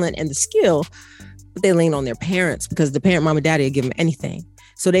talent and the skill, but they lean on their parents, because the parent, mom and daddy, will give them anything.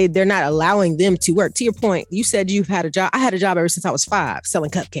 So they're not allowing them to work. To your point, you said you've had a job. I had a job ever since I was 5,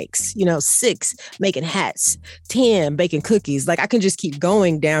 selling cupcakes, 6, making hats, 10, baking cookies. Like, I can just keep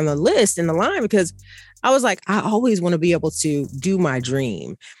going down the list and the line, because I was like, I always want to be able to do my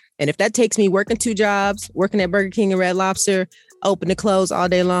dream. And if that takes me working 2 jobs, working at Burger King and Red Lobster, open to close all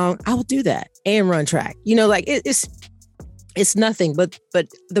day long, I will do that and run track. It's nothing. But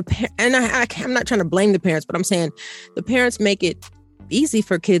I'm not trying to blame the parents, but I'm saying the parents make it easy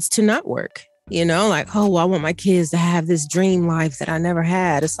for kids to not work. Like, oh, well, I want my kids to have this dream life that I never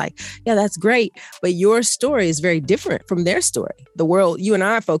had. It's like, yeah, that's great. But your story is very different from their story. The world you and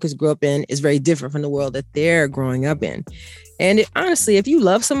I focus grew up in is very different from the world that they're growing up in. And honestly, if you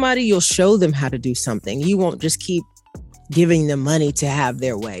love somebody, you'll show them how to do something. You won't just keep giving them money to have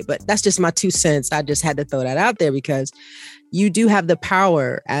their way. But that's just my 2 cents. I just had to throw that out there, because you do have the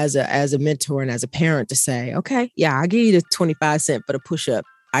power as a mentor and as a parent to say, okay, yeah, I'll give you the 25 cents for the push-up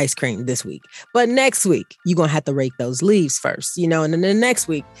ice cream this week. But next week, you're going to have to rake those leaves first, and then the next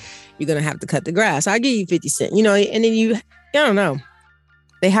week, you're going to have to cut the grass. I'll give you 50 cents, and then I don't know.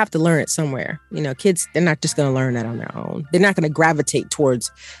 They have to learn it somewhere. Kids, they're not just going to learn that on their own. They're not going to gravitate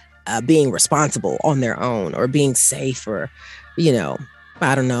towards being responsible on their own, or being safe, or,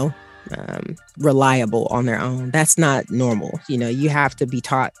 I don't know, reliable on their own. That's not normal. You have to be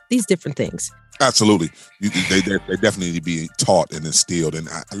taught these different things. Absolutely. They definitely need to be taught and instilled. And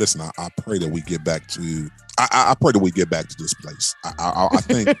I pray that we get back to, I pray that we get back to this place. I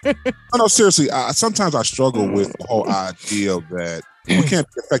think, no, seriously, sometimes I struggle with the whole idea that we can't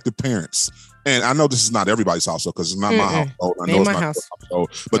be effective parents. And I know this is not everybody's household because it's not my household. I know Ain't it's my not house. your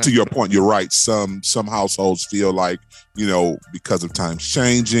household. But to your point, you're right. Some households feel like, because of times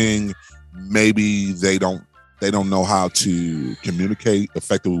changing, maybe they don't know how to communicate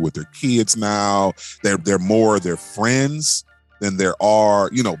effectively with their kids now. They're more their friends than there are,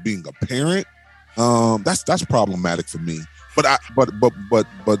 being a parent. That's problematic for me.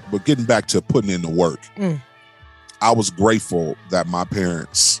 But getting back to putting in the work. I was grateful that my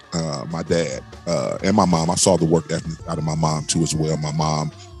parents, my dad, and my mom, I saw the work ethic out of my mom too as well. My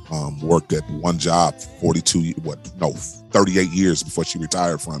mom worked at one job 38 years before she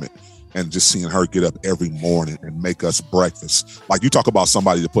retired from it. And just seeing her get up every morning and make us breakfast. Like, you talk about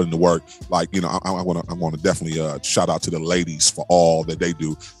somebody to put in the work. Like, I want to definitely shout out to the ladies for all that they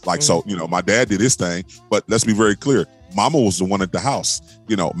do. Like, so, my dad did his thing, but let's be very clear. Mama was the one at the house,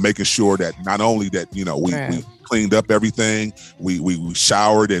 making sure that not only that, we cleaned up everything, we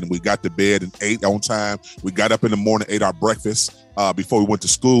showered and we got to bed and ate on time. We got up in the morning, ate our breakfast before we went to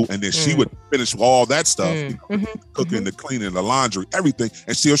school, and then she would finish all that stuff, cooking, the cleaning, the laundry, everything,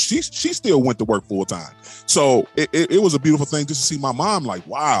 and she still went to work full time. So it was a beautiful thing just to see my mom like,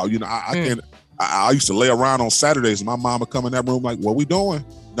 wow, I used to lay around on Saturdays and my mom would come in that room like, what we doing?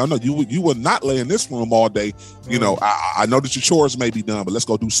 No, you will not lay in this room all day. I know that your chores may be done, but let's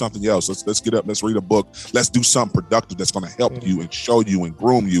go do something else. Let's get up. Let's read a book. Let's do something productive that's going to help you and show you and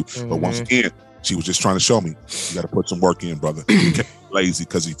groom you. But once again, she was just trying to show me, you got to put some work in, brother. You can't be lazy,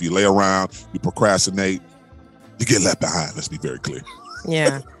 because if you lay around, you procrastinate, you get left behind. Let's be very clear.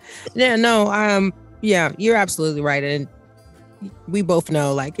 Yeah. Yeah, you're absolutely right. And we both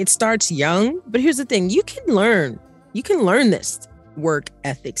know, like, it starts young, but here's the thing. You can learn this work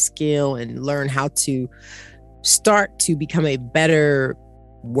ethic skill and learn how to start to become a better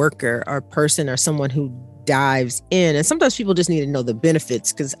worker or person or someone who dives in. And sometimes people just need to know the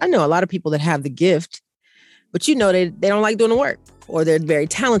benefits, because I know a lot of people that have the gift, but they don't like doing the work, or they're very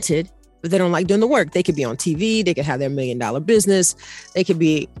talented, but they don't like doing the work. They could be on TV, they could have their $1 million business, they could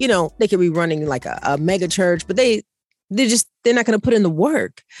be, they could be running like a mega church, but they're not going to put in the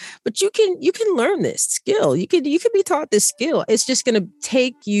work. But you can learn this skill. You could be taught this skill. It's just going to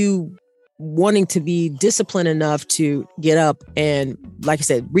take you wanting to be disciplined enough to get up and, like I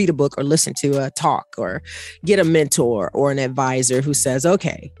said, read a book or listen to a talk or get a mentor or an advisor who says,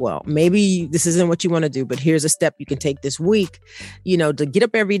 okay, well, maybe this isn't what you want to do, but here's a step you can take this week, to get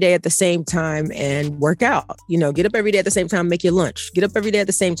up every day at the same time and work out, get up every day at the same time, make your lunch, get up every day at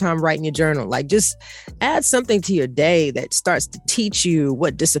the same time, write in your journal. Like, just add something to your day that starts to teach you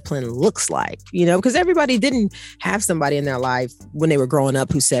what discipline looks like, because everybody didn't have somebody in their life when they were growing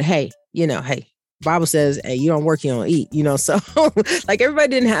up who said, hey, Bible says, hey, you don't work, you don't eat, so like, everybody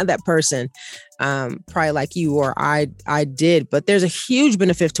didn't have that person, probably like you or I did, but there's a huge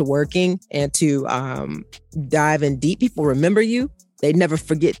benefit to working and to dive in deep. People remember you. They never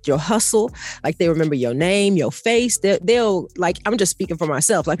forget your hustle. Like, they remember your name, your face. They'll like, I'm just speaking for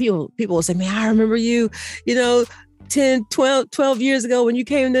myself. Like, people will say, man, I remember you, 10, 12 years ago when you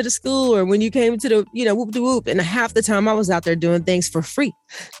came to the school, or when you came to the, whoop de whoop. And half the time I was out there doing things for free,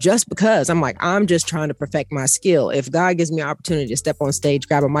 just because I'm just trying to perfect my skill. If God gives me an opportunity to step on stage,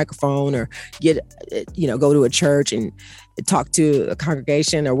 grab a microphone, or go to a church and talk to a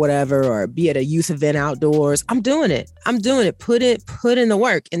congregation or whatever, or be at a youth event outdoors, I'm doing it. Put in the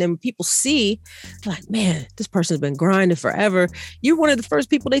work. And then when people see, like, man, this person's been grinding forever, you're one of the first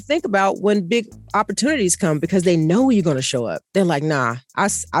people they think about when big opportunities come, because they know you're going to show up. They're like, nah,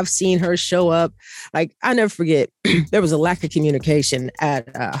 I've seen her show up. Like, I never forget, there was a lack of communication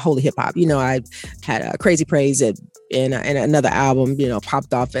at Holy Hip Hop. I had Crazy Praise and another album,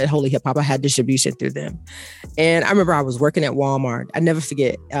 popped off at Holy Hip Hop. I had distribution through them. And I remember I was working at Walmart. I never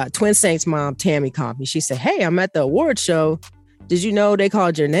forget, Twin Saints mom, Tammy, called me. She said, hey, I'm at the award show. Did you know they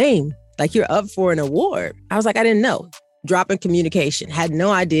called your name? Like, you're up for an award. I was like, I didn't know. Dropping communication. Had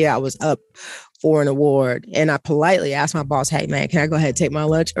no idea I was up for an award. And I politely asked my boss, hey, man, can I go ahead and take my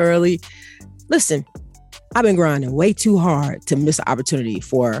lunch early? Listen, I've been grinding way too hard to miss an opportunity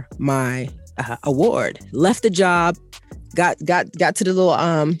for my award. Left the job, got to the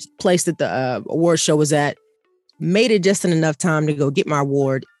little place that the award show was at, made it just in enough time to go get my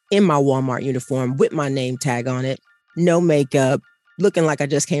award in my Walmart uniform with my name tag on it, no makeup, looking like I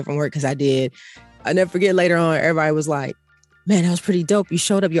just came from work, because I did. I never forget, later on, everybody was like, man, that was pretty dope. You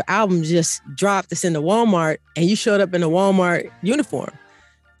showed up, your album just dropped, it's in the Walmart, and you showed up in a Walmart uniform.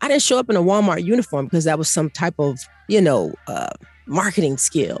 I didn't show up in a Walmart uniform because that was some type of, marketing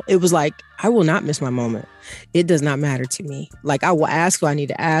skill. It was like, I will not miss my moment. It does not matter to me. Like, I will ask who I need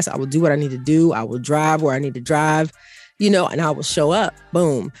to ask. I will do what I need to do. I will drive where I need to drive. and I will show up,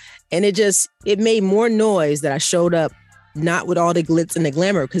 boom. And it made more noise that I showed up, not with all the glitz and the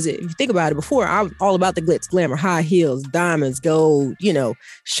glamour. Because if you think about it, before I was all about the glitz, glamour, high heels, diamonds, gold,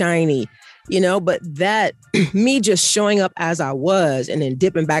 shiny, but that me just showing up as I was and then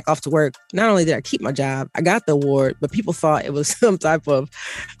dipping back off to work. Not only did I keep my job, I got the award, but people thought it was some type of,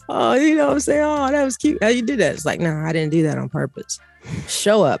 oh, what I'm saying? Oh, that was cute. How you did that? It's like, no, I didn't do that on purpose.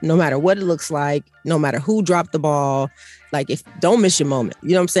 Show up no matter what it looks like, no matter who dropped the ball. Like, don't miss your moment. You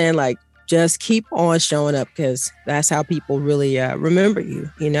know what I'm saying? Like, just keep on showing up, because that's how people really remember you,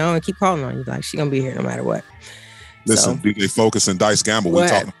 and keep calling on you. Like, she's going to be here no matter what. Listen, DJ Focus and Dice Gamble, we're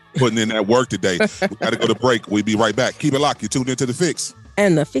talking putting in that work today. We got to go to break. We'll be right back. Keep it locked. You're tuned into The Fix.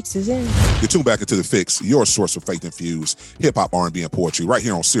 And The Fix is in. You're tuned back into The Fix, your source of faith-infused hip-hop, R&B, and poetry, right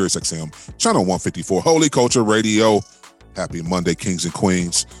here on Sirius XM, channel 154, Holy Culture Radio. Happy Monday, kings and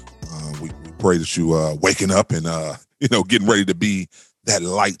queens. We pray that you waking up and, getting ready to be that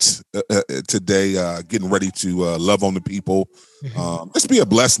light today, getting ready to love on the people. Let's be a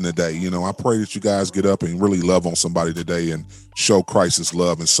blessing today. I pray that you guys get up and really love on somebody today and show Christ's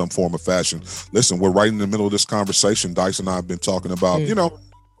love in some form or fashion. Listen, we're right in the middle of this conversation. Dice and I have been talking about,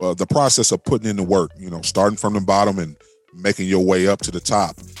 the process of putting in the work, starting from the bottom and making your way up to the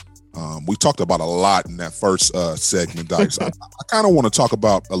top. We talked about a lot in that first segment, Dice. I kind of want to talk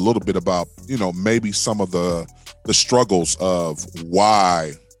about a little bit about, maybe some of the struggles of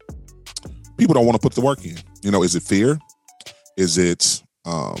why people don't want to put the work in. Is it fear? Is it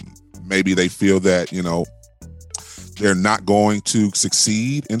maybe they feel that, they're not going to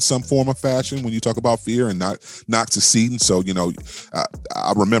succeed in some form or fashion when you talk about fear and not succeeding? So,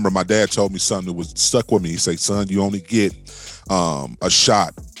 I remember my dad told me something that was stuck with me. He said, son, you only get a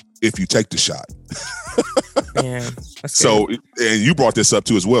shot if you take the shot. Yeah. So, and you brought this up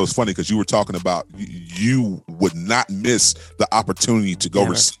too as well. It's funny because you were talking about you would not miss the opportunity to go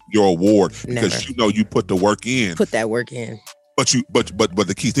receive your award because you put the work in. Put that work in. But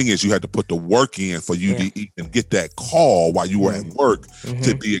the key thing is you had to put the work in for you to even get that call while you were at work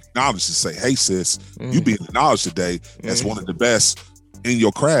to be acknowledged, to say, hey sis, you being acknowledged today as one of the best in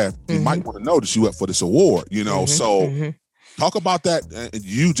your craft. You might want to know that you up for this award, so talk about that.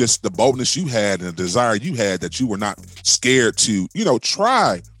 You just the boldness you had and the desire you had that you were not scared to,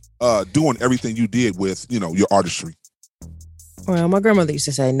 try doing everything you did with, your artistry. Well, my grandmother used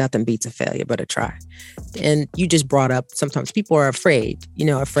to say nothing beats a failure but a try. And you just brought up sometimes people are afraid,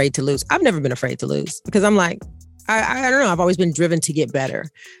 afraid to lose. I've never been afraid to lose because I'm like, I don't know. I've always been driven to get better.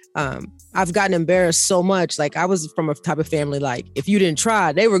 I've gotten embarrassed so much. Like I was from a type of family, like if you didn't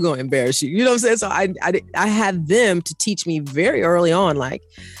try, they were going to embarrass you. You know what I'm saying? So I had them to teach me very early on, like,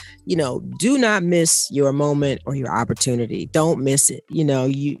 do not miss your moment or your opportunity. Don't miss it.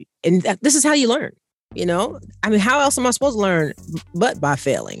 This is how you learn. How else am I supposed to learn but by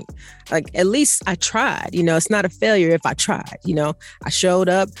failing? Like, at least I tried, it's not a failure if I tried, I showed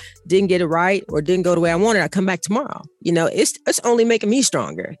up, didn't get it right or didn't go the way I wanted. I come back tomorrow, it's only making me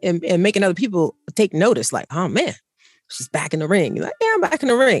stronger and making other people take notice. Like, oh man, she's back in the ring. You're like, yeah, I'm back in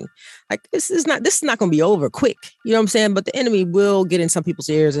the ring. Like, this is not going to be over quick. You know what I'm saying? But the enemy will get in some people's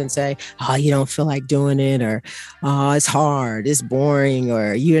ears and say, oh, you don't feel like doing it, or, oh, it's hard, it's boring,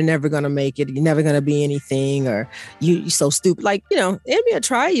 or you're never going to make it. You're never going to be anything, or you're so stupid. Like, the enemy will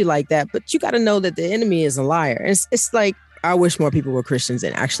try you like that, but you got to know that the enemy is a liar. It's like, I wish more people were Christians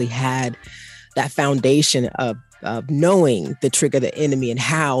and actually had that foundation of knowing the trick of the enemy and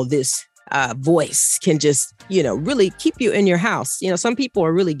how this voice can just, really keep you in your house. Some people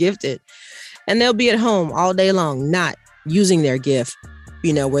are really gifted and they'll be at home all day long, not using their gift,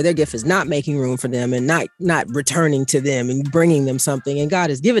 where their gift is not making room for them and not returning to them and bringing them something, and God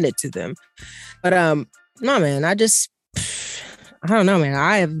has given it to them. But no, man, I don't know, man.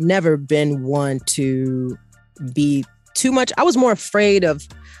 I have never been one to be too much. I was more afraid of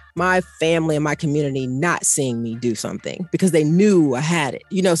my family and my community not seeing me do something because they knew I had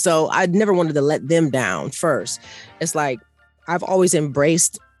it, so I never wanted to let them down first. It's like, I've always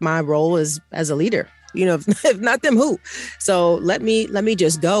embraced my role as a leader, if not them, who? So let me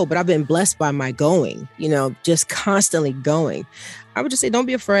just go. But I've been blessed by my going, just constantly going. I would just say, don't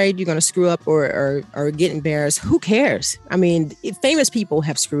be afraid you're going to screw up or get embarrassed. Who cares? I mean, famous people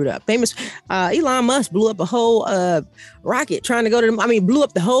have screwed up. Elon Musk blew up a whole rocket trying to go to blew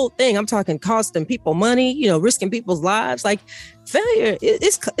up the whole thing. I'm talking costing people money, risking people's lives. Like, failure,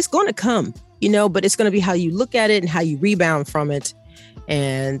 it's going to come, but it's going to be how you look at it and how you rebound from it.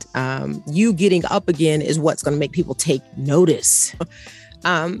 And you getting up again is what's going to make people take notice.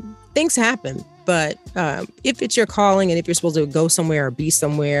 Things happen. But if it's your calling and if you're supposed to go somewhere or be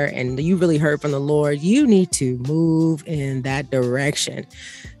somewhere and you really heard from the Lord, you need to move in that direction.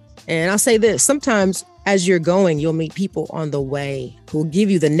 And I'll say this, sometimes as you're going, you'll meet people on the way who will give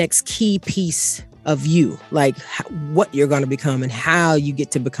you the next key piece of you, like what you're going to become and how you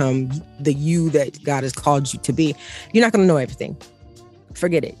get to become the you that God has called you to be. You're not going to know everything.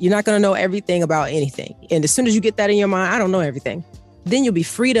 Forget it. You're not going to know everything about anything. And as soon as you get that in your mind, I don't know everything. Then you'll be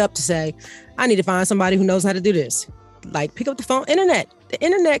freed up to say, I need to find somebody who knows how to do this. Like pick up the phone, internet. The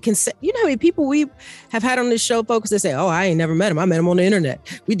internet can say, you know how many people we have had on this show, folks, that say, oh, I ain't never met him. I met him on the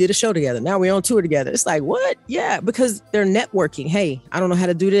internet. We did a show together. Now we're on tour together. It's like, what? Yeah, because they're networking. Hey, I don't know how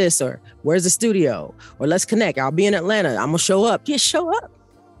to do this, or where's the studio, or let's connect. I'll be in Atlanta. I'm going to show up. Yeah, show up.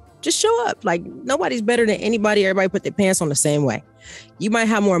 Just show up. Like nobody's better than anybody. Everybody put their pants on the same way. You might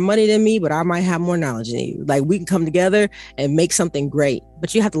have more money than me, but I might have more knowledge than you. Like we can come together and make something great,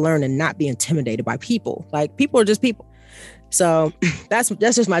 but you have to learn to not be intimidated by people. Like people are just people. So that's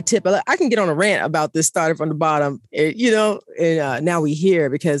just my tip. I can get on a rant about this starting from the bottom, and now we hear,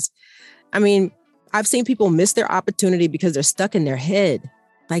 because I mean, I've seen people miss their opportunity because they're stuck in their head.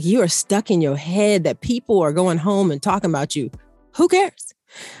 Like you are stuck in your head that people are going home and talking about you. Who cares?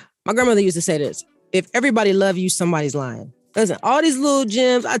 My grandmother used to say this: if everybody loves you, somebody's lying. Listen, all these little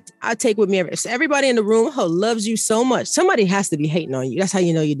gems I take with me. If everybody in the room loves you so much, somebody has to be hating on you. That's how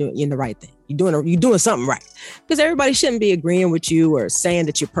you know you're in the right thing. You're doing something right. Because everybody shouldn't be agreeing with you or saying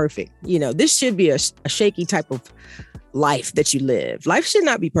that you're perfect. You know, this should be a shaky type of life that you live. Life should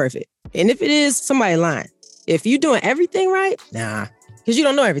not be perfect. And if it is, somebody lying. If you're doing everything right, nah, because you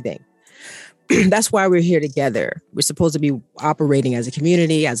don't know everything. That's why we're here together. We're supposed to be operating as a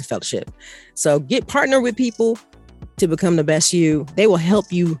community, as a fellowship. So partner with people to become the best you. They will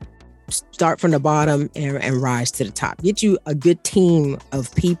help you start from the bottom and rise to the top. Get you a good team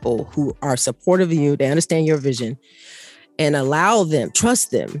of people who are supportive of you. They understand your vision and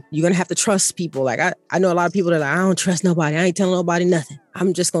trust them. You're going to have to trust people. Like I know a lot of people that are like, I don't trust nobody. I ain't telling nobody nothing.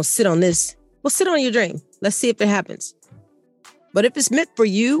 I'm just going to sit on this. Well, sit on your dream. Let's see if it happens. But if it's meant for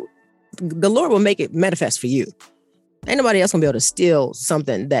you, the Lord will make it manifest for you. Ain't nobody else gonna be able to steal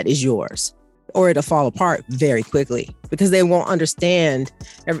something that is yours, or it'll fall apart very quickly because they won't understand,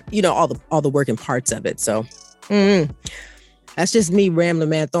 all the working parts of it. So that's just me rambling,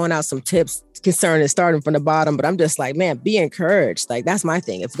 man, throwing out some tips concerning starting from the bottom. But I'm just like, man, be encouraged. Like that's my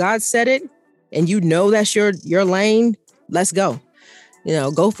thing. If God said it and you know that's your lane, let's go.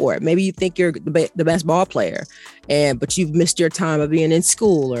 Go for it. Maybe you think you're the best ball player, but you've missed your time of being in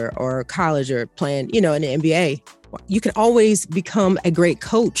school or college or playing, in the NBA. You can always become a great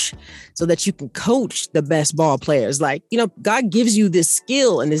coach so that you can coach the best ball players. Like, God gives you this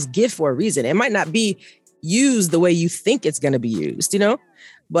skill and this gift for a reason. It might not be used the way you think it's going to be used,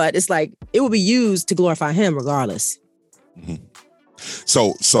 but it's like it will be used to glorify him regardless. Mm-hmm.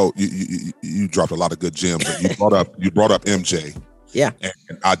 So you dropped a lot of good gems. You brought up MJ. Yeah.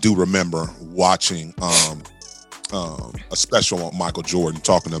 And I do remember watching a special on Michael Jordan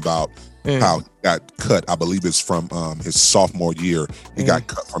talking about how he got cut. I believe it's from his sophomore year. He got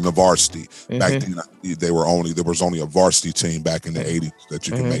cut from the varsity. Back then, there was only a varsity team back in the 80s that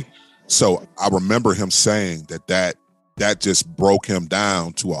you could make. So I remember him saying that just broke him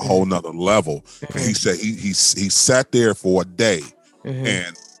down to a whole nother level. And he said he sat there for a day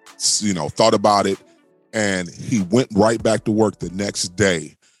and thought about it. And he went right back to work the next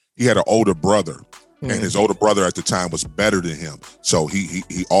day. He had an older brother, and his older brother at the time was better than him. So he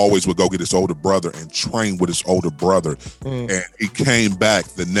always would go get his older brother and train with his older brother. And he came back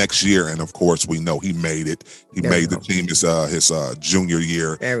the next year, and of course we know he made it. He made the team his junior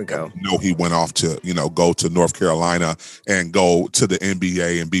year. There we go. He went off to go to North Carolina and go to the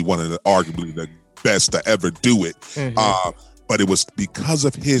NBA and be one of arguably the best to ever do it. But it was because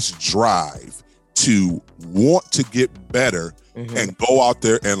of his drive to want to get better and go out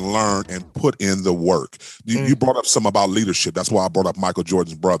there and learn and put in the work. You brought up some about leadership. That's why I brought up Michael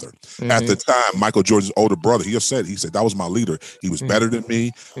Jordan's brother. At the time, Michael Jordan's older brother, he said that was my leader. He was better than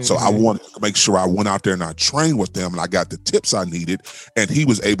me. So I wanted to make sure I went out there and I trained with them and I got the tips I needed. And he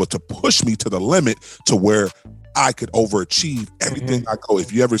was able to push me to the limit to where I could overachieve everything I go.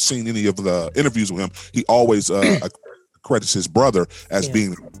 If you ever seen any of the interviews with him, he always credits his brother as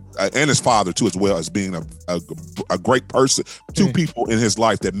being and his father too, as well as being a great person. Two people in his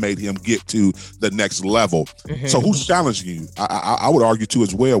life that made him get to the next level. So who's challenging you? I would argue too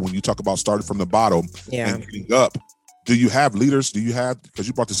as well when you talk about starting from the bottom and getting up. Do you have leaders? Because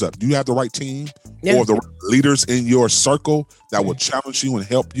you brought this up, do you have the right team or the leaders in your circle that will challenge you and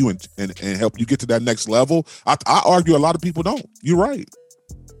help you and help you get to that next level? I argue a lot of people don't. You're right.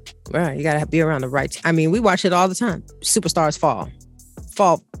 Right. You got to be around the right. I mean, we watch it all the time. Superstars fall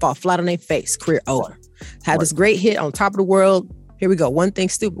flat on their face, career over. Have this great hit on top of the world. Here we go. One thing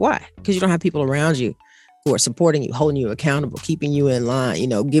stupid. Why? Because you don't have people around you who are supporting you, holding you accountable, keeping you in line,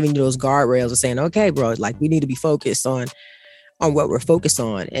 giving you those guardrails and saying, okay, bro, like we need to be focused on what we're focused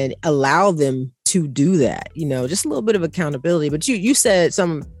on and allow them to do that, just a little bit of accountability. But you said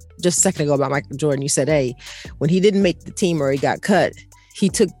something just a second ago about Michael Jordan. You said, hey, when he didn't make the team or he got cut, he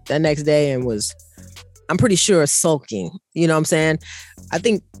took the next day and was, I'm pretty sure, sulking. You know what I'm saying? I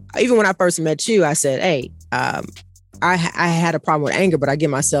think even when I first met you, I said, hey, I had a problem with anger, but I give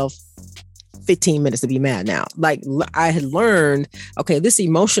myself 15 minutes to be mad now. Like I had learned, okay, this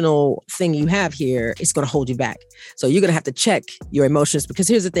emotional thing you have here is going to hold you back. So you're going to have to check your emotions, because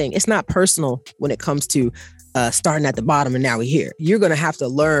here's the thing. It's not personal when it comes to starting at the bottom and now we're here. You're going to have to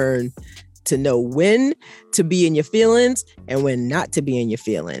learn to know when to be in your feelings and when not to be in your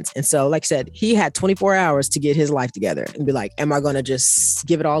feelings. And so, like I said, he had 24 hours to get his life together and be like, am I going to just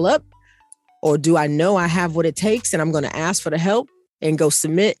give it all up? Or do I know I have what it takes and I'm going to ask for the help and go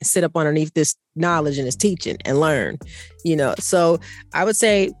submit, sit up underneath this knowledge and this teaching and learn, So I would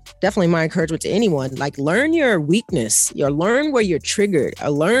say definitely my encouragement to anyone, like learn your weakness, learn where you're triggered, or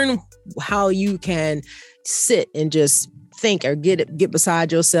learn how you can sit and just think or get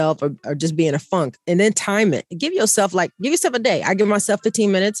beside yourself or just be in a funk, and then time it. Give yourself a day. I give myself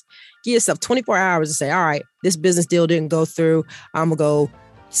 15 minutes, give yourself 24 hours to say, all right, this business deal didn't go through. I'm gonna go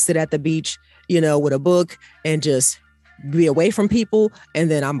sit at the beach, with a book and just be away from people.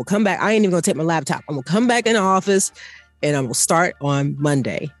 And then I'm gonna come back. I ain't even gonna take my laptop. I'm gonna come back in the office and I'm gonna start on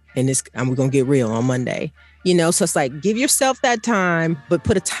Monday. And we're gonna get real on Monday. So it's like, give yourself that time, but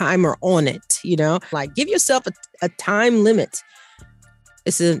put a timer on it, like give yourself a time limit.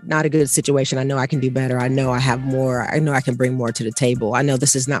 It's not a good situation. I know I can do better. I know I have more. I know I can bring more to the table. I know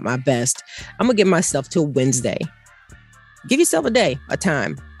this is not my best. I'm gonna give myself till Wednesday. Give yourself a day, a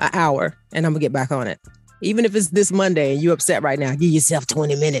time, an hour, and I'm gonna get back on it. Even if it's this Monday and you're upset right now, give yourself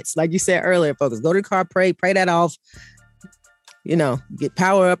 20 minutes. Like you said earlier, folks, go to the car, pray that off, get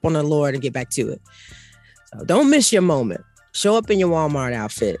power up on the Lord and get back to it. So don't miss your moment. Show up in your Walmart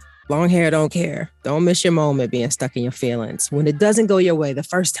outfit. Long hair, don't care. Don't miss your moment being stuck in your feelings. When it doesn't go your way the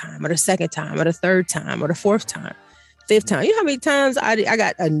first time or the second time or the third time or the fourth time, fifth time. You know how many times I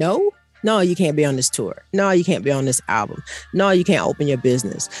got a no? No, you can't be on this tour. No, you can't be on this album. No, you can't open your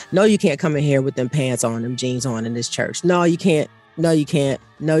business. No, you can't come in here with them pants on, them jeans on in this church. No, you can't. No, you can't.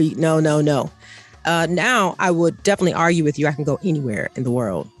 No. Now I would definitely argue with you. I can go anywhere in the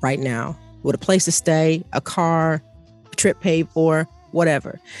world right now with a place to stay, a car, a trip paid for,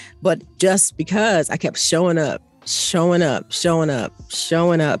 whatever. But just because I kept showing up. So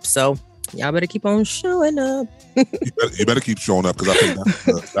y'all better keep on showing up. You better keep showing up, because I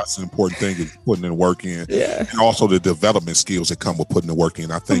think that's an important thing, is putting in work in. Yeah. And also the development skills that come with putting the work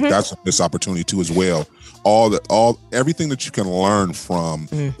in. I think that's this opportunity too as well. Everything that you can learn from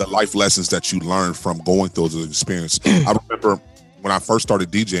the life lessons that you learn from going through those experiences. I remember when I first started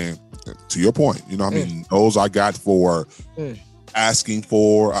DJing, to your point, those I got for asking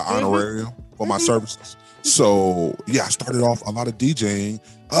for an honorarium for my services. So yeah, I started off a lot of DJing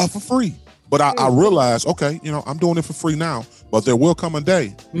for free. But I realized, okay, I'm doing it for free now, but there will come a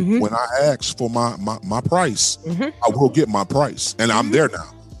day when I ask for my price, I will get my price. And I'm there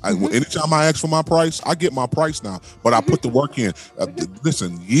now. Anytime I ask for my price, I get my price now. But I put the work in.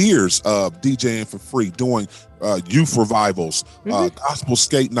 Listen, years of DJing for free, doing youth revivals, gospel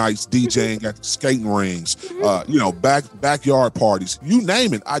skate nights, DJing at skating rings, backyard parties, you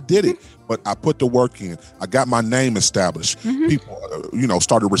name it, I did it. But I put the work in. I got my name established. People,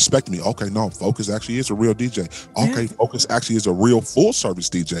 started respecting me. Okay, no, Focus actually is a real DJ. Okay, Focus actually is a real full service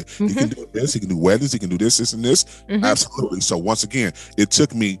DJ. He can do this. He can do weddings. He can do this and this. Absolutely. So once again, it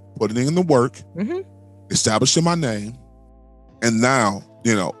took me putting in the work, establishing my name, and now,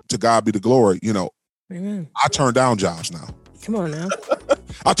 to God be the glory. Amen. I turn down jobs now. Come on now.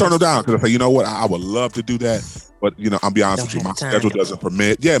 I turn them down because I say, you know what? I would love to do that. But, I'll be honest with you, my schedule doesn't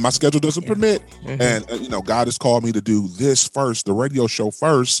permit. Yeah, my schedule doesn't permit. And, God has called me to do this first, the radio show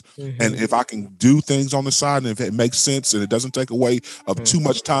first. And if I can do things on the side, and if it makes sense and it doesn't take away of too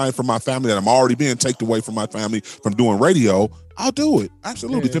much time from my family that I'm already being taken away from my family from doing radio, I'll do it.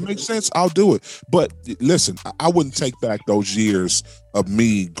 Absolutely. If it makes sense, I'll do it. But listen, I wouldn't take back those years of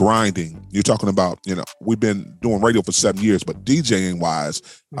me grinding. You're talking about, we've been doing radio for 7 years, but DJing wise,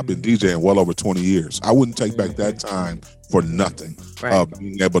 I've been DJing well over 20 years. I wouldn't take back that time for nothing.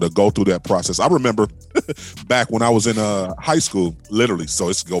 Being able to go through that process. I remember back when I was in high school, literally. So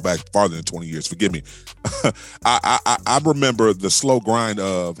it's go back farther than 20 years. Forgive me. I remember the slow grind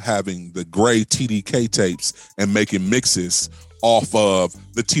of having the gray TDK tapes and making mixes off of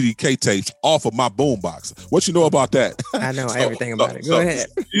the TDK tapes off of my boombox. What you know about that? I know everything about it. Go ahead.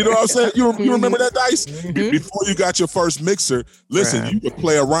 You know what I'm saying? You remember that, Dice? Before you got your first mixer, listen, you would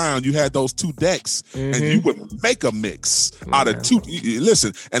play around. You had those 2 decks, and you would make a mix out of 2.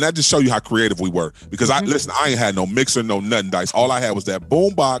 Listen, and that just show you how creative we were. Because I ain't had no mixer, no nothing, Dice. All I had was that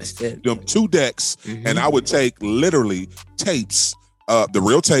boombox, them 2 decks, and I would take literally tapes. The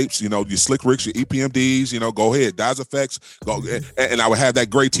real tapes, you know, your Slick Ricks, your EPMDs, you know, go ahead, Dies Effects, go, and I would have that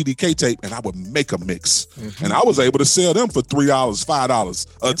great TDK tape, and I would make a mix, and I was able to sell them for $3, $5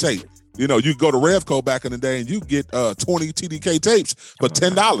 a tape. You know, you go to Revco back in the day, and you get 20 TDK tapes for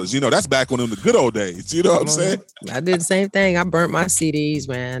 $10. You know, that's back when in the good old days. You know what I'm saying? I did the same thing. I burnt my CDs,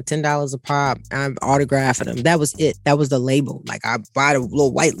 man, $10 a pop. I'm autographing them. That was it. That was the label. Like I buy the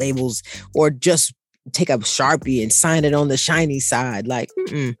little white labels, or just take a Sharpie and sign it on the shiny side. Like,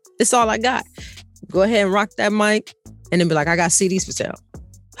 it's all I got. Go ahead and rock that mic and then be like, I got CDs for sale.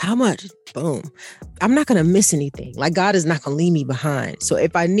 How much? Boom. I'm not going to miss anything. Like, God is not going to leave me behind. So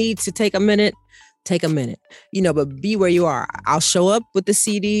if I need to take a minute, take a minute, you know, but be where you are. I'll show up with the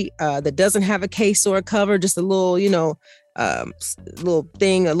CD that doesn't have a case or a cover, just a little, you know, little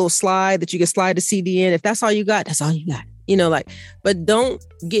thing, a little slide that you can slide the CD in. If that's all you got, that's all you got. You know, like, but don't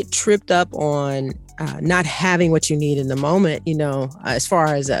get tripped up on not having what you need in the moment, you know, as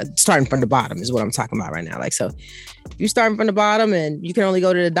far as starting from the bottom is what I'm talking about right now. Like, so if you're starting from the bottom and you can only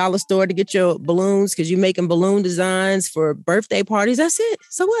go to the dollar store to get your balloons because you're making balloon designs for birthday parties, that's it.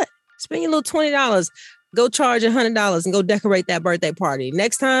 So what? Spend your little $20. Go charge $100 and go decorate that birthday party.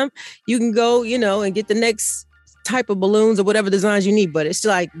 Next time you can go, you know, and get the next type of balloons or whatever designs you need. But it's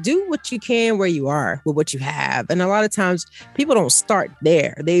like, do what you can where you are with what you have. And a lot of times people don't start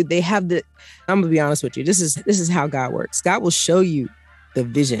there. They have the, I'm gonna be honest with you. This is how God works. God will show you the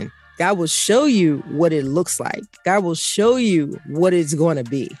vision. God will show you what it looks like. God will show you what it's going to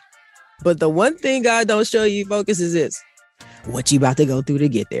be. But the one thing God don't show you, focus, is this: what you about to go through to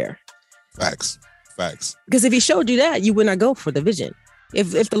get there. Facts. Because if he showed you that, you would not go for the vision.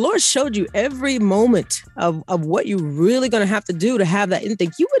 If the Lord showed you every moment of what you're really going to have to do to have that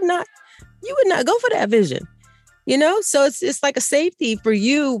instinct, you would not go for that vision, you know? So it's like a safety for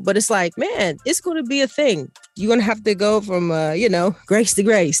you, but it's like, man, it's going to be a thing. You're going to have to go from, grace to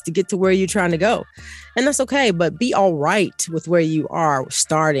grace to get to where you're trying to go. And that's okay. But be all right with where you are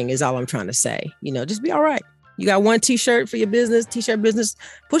starting is all I'm trying to say. You know, just be all right. You got one T-shirt for your business, T-shirt business,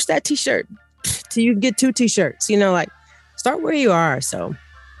 push that T-shirt till you get 2 T-shirts, you know, like, start where you are. So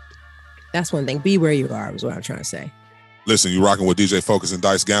that's one thing. Be where you are is what I'm trying to say. Listen, you're rocking with DJ Focus and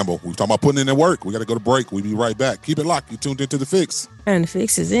Dice Gamble. We're talking about putting in the work. We got to go to break. We'll be right back. Keep it locked. You tuned into The Fix. And The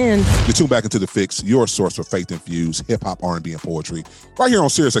Fix is in. You tune back into The Fix, your source for faith-infused hip-hop, R&B, and poetry. Right here on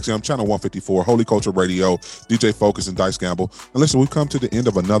SiriusXM, channel 154, Holy Culture Radio, DJ Focus and Dice Gamble. And listen, we've come to the end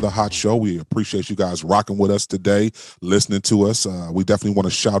of another hot show. We appreciate you guys rocking with us today, listening to us. We definitely want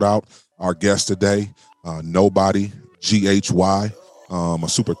to shout out our guest today, NobodyGHY, a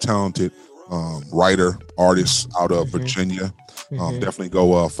super talented writer, artist out of Virginia. Definitely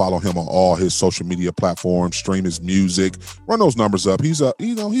go follow him on all his social media platforms, stream his music, run those numbers up. He's up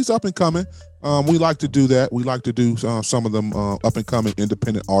and coming. We like to do that. We like to do some of them up and coming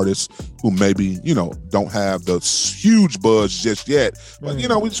independent artists who maybe, you know, don't have the huge buzz just yet. But, you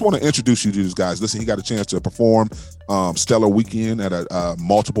know, we just want to introduce you to these guys. Listen, he got a chance to perform Stellar Weekend at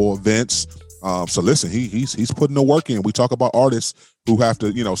multiple events. So listen, he's putting the work in. We talk about artists who have to,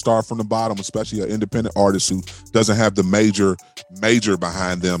 you know, start from the bottom, especially an independent artist who doesn't have the major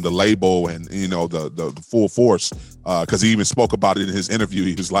behind them, the label and, you know, the full force. Because he even spoke about it in his interview.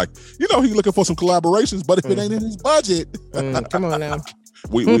 He was like, you know, he's looking for some collaborations, but if it ain't in his budget, come on now.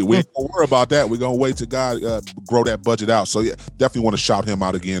 We don't worry about that. We're going to wait till God grow that budget out. So yeah, definitely want to shout him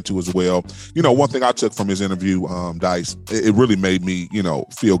out again too as well. You know, one thing I took from his interview, Dice, it really made me, you know,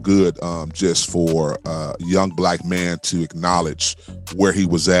 feel good just for a young black man to acknowledge where he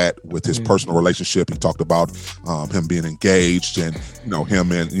was at with his personal relationship. He talked about him being engaged and, you know,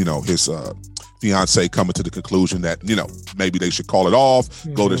 him and, you know, his fiance coming to the conclusion that, you know, maybe they should call it off,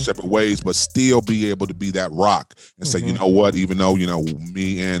 go their separate ways, but still be able to be that rock and say, you know what, even though, you know,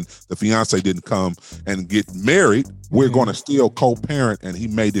 me and the fiance didn't come and get married, we're going to still co-parent. And he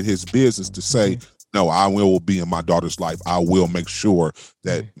made it his business to say, No, I will be in my daughter's life. I will make sure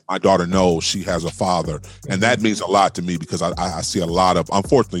that my daughter knows she has a father. And that means a lot to me because I see a lot of,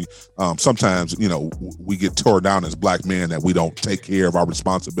 unfortunately, sometimes, we get torn down as black men that we don't take care of our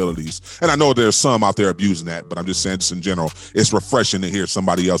responsibilities. And I know there's some out there abusing that, but I'm just saying just in general, it's refreshing to hear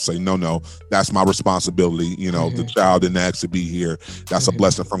somebody else say, no, that's my responsibility. The child didn't ask to be here. That's a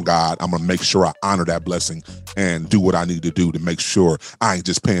blessing from God. I'm going to make sure I honor that blessing and do what I need to do to make sure I ain't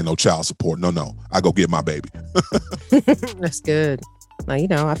just paying no child support. No, I go get my baby. That's good.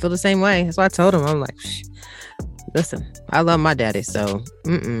 Like, I feel the same way. That's why I told him. I'm like, listen, I love my daddy. So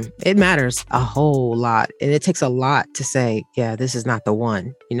it matters a whole lot. And it takes a lot to say, yeah, this is not the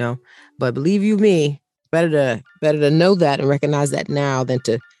one, but believe you me, better to know that and recognize that now than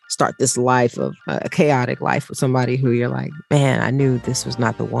to start this life of a chaotic life with somebody who you're like, man, I knew this was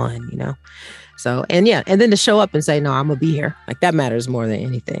not the one, So, and then to show up and say, no, I'm gonna be here. Like that matters more than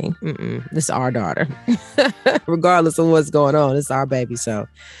anything. This is our daughter, regardless of what's going on. It's our baby. So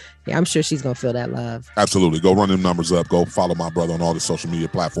yeah, I'm sure she's gonna feel that love. Absolutely. Go run them numbers up. Go follow my brother on all the social media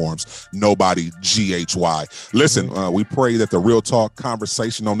platforms. NobodyGHY. Listen, we pray that the Real Talk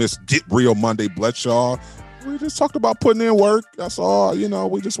conversation on this Get Real Monday bless y'all. We just talked about putting in work. That's all.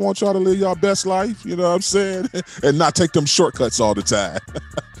 We just want y'all to live y'all best life. You know what I'm saying? And not take them shortcuts all the time.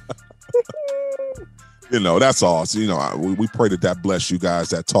 That's all. So, we pray that bless you guys,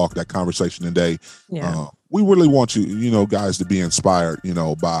 that talk, that conversation today. Yeah. We really want you, guys to be inspired,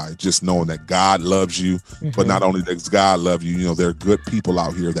 by just knowing that God loves you, but not only does God love you, there are good people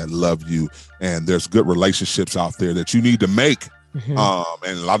out here that love you, and there's good relationships out there that you need to make. And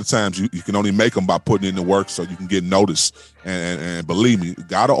a lot of times you can only make them by putting in the work so you can get noticed. And believe me,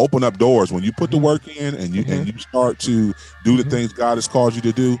 God will open up doors when you put the work in and you start to do the things God has called you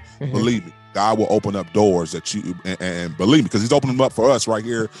to do. Believe me, God will open up doors that you and believe me, because He's opening them up for us right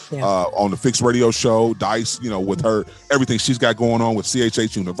here on the Fixed Radio Show. Dice, with her everything she's got going on with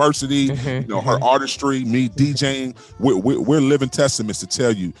CHH University, her artistry, me DJing. We're living testaments to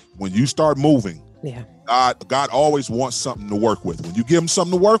tell you when you start moving. Yeah. God always wants something to work with. When you give Him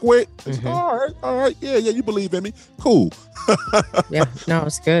something to work with, it's all right, yeah, you believe in me, cool. Yeah, no,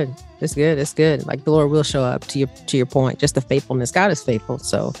 it's good. It's good. Like the Lord will show up to your point. Just the faithfulness. God is faithful.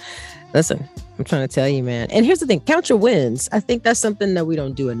 So, listen, I'm trying to tell you, man. And here's the thing: count your wins. I think that's something that we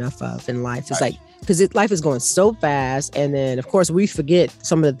don't do enough of in life. It's like because life is going so fast, and then of course we forget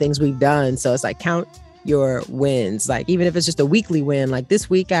some of the things we've done. So it's like count your wins. Like even if it's just a weekly win, like this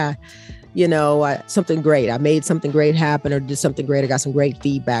week something great. I made something great happen or did something great. I got some great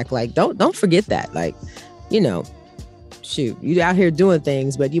feedback. Like, don't forget that. Like, shoot, you out here doing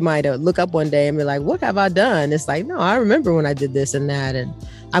things, but you might look up one day and be like, what have I done? It's like, no, I remember when I did this and that. And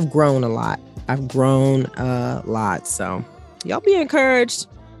I've grown a lot. So y'all be encouraged.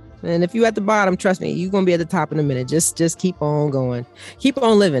 And if you at the bottom, trust me, you're going to be at the top in a minute. Just keep on going. Keep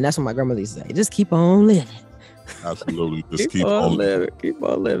on living. That's what my grandmother used to say. Just keep on living. Absolutely. Just keep on living. Keep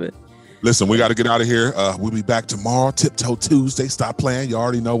on living. Listen, we got to get out of here. We'll be back tomorrow, Tiptoe Tuesday. Stop playing. You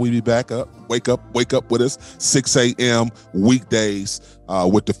already know we'll be back up. Wake up with us, 6 a.m. weekdays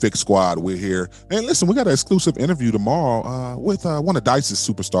with the Fix Squad. We're here. And listen, we got an exclusive interview tomorrow with one of Dice's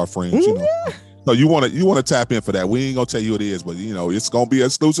superstar friends. So you want to tap in for that. We ain't going to tell you what it is, but, it's going to be an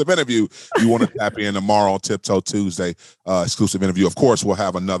exclusive interview. You want to tap in tomorrow on Tiptoe Tuesday, exclusive interview. Of course, we'll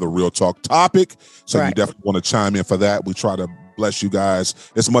have another Real Talk topic. So You definitely want to chime in for that. We try to bless you guys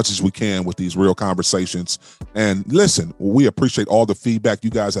as much as we can with these real conversations. And listen, we appreciate all the feedback.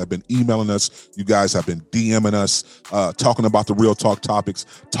 You guys have been emailing us. You guys have been DMing us, talking about the Real Talk topics,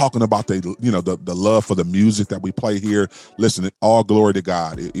 talking about the love for the music that we play here. Listen, all glory to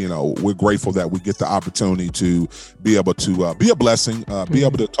God. We're grateful that we get the opportunity to be able to be a blessing, be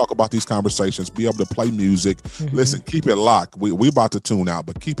able to talk about these conversations, be able to play music. Listen, keep it locked. We about to tune out,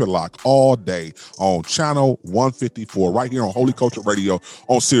 but keep it locked all day on channel 154 right here on Holy Culture Radio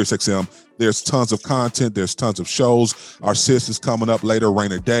on Sirius XM. There's tons of content. There's tons of shows. Our sis is coming up later,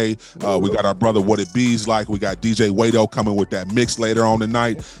 Rainer Day. We got our brother What It Be's Like. We got DJ Wado coming with that mix later on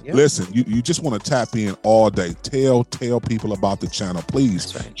tonight. Yep. Listen, you just want to tap in all day. Tell people about the channel.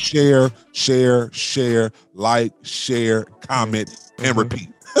 Please share, like, share, comment, and repeat.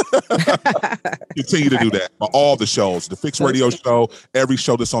 Continue to do that for all the shows, the Fix Radio Show, every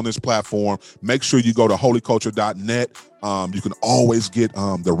show that's on this platform. Make sure you go to holyculture.net, You can always get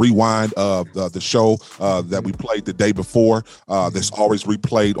the rewind of the show that we played the day before. That's always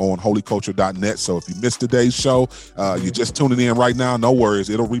replayed on holyculture.net. So if you missed today's show, you're just tuning in right now, no worries.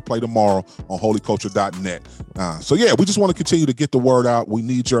 It'll replay tomorrow on holyculture.net. So yeah, we just want to continue to get the word out. We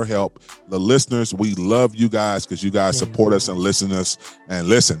need your help. The listeners, we love you guys because you guys support us and listen to us. And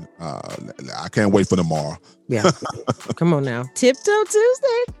listen, I can't wait for tomorrow. Yeah. Come on now. Tiptoe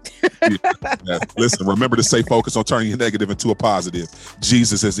Tuesday. Yeah. Listen, remember to stay focused on turning your negative into a positive.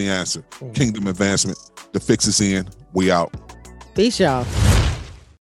 Jesus is the answer. Kingdom advancement. The fix is in. We out. Peace, y'all.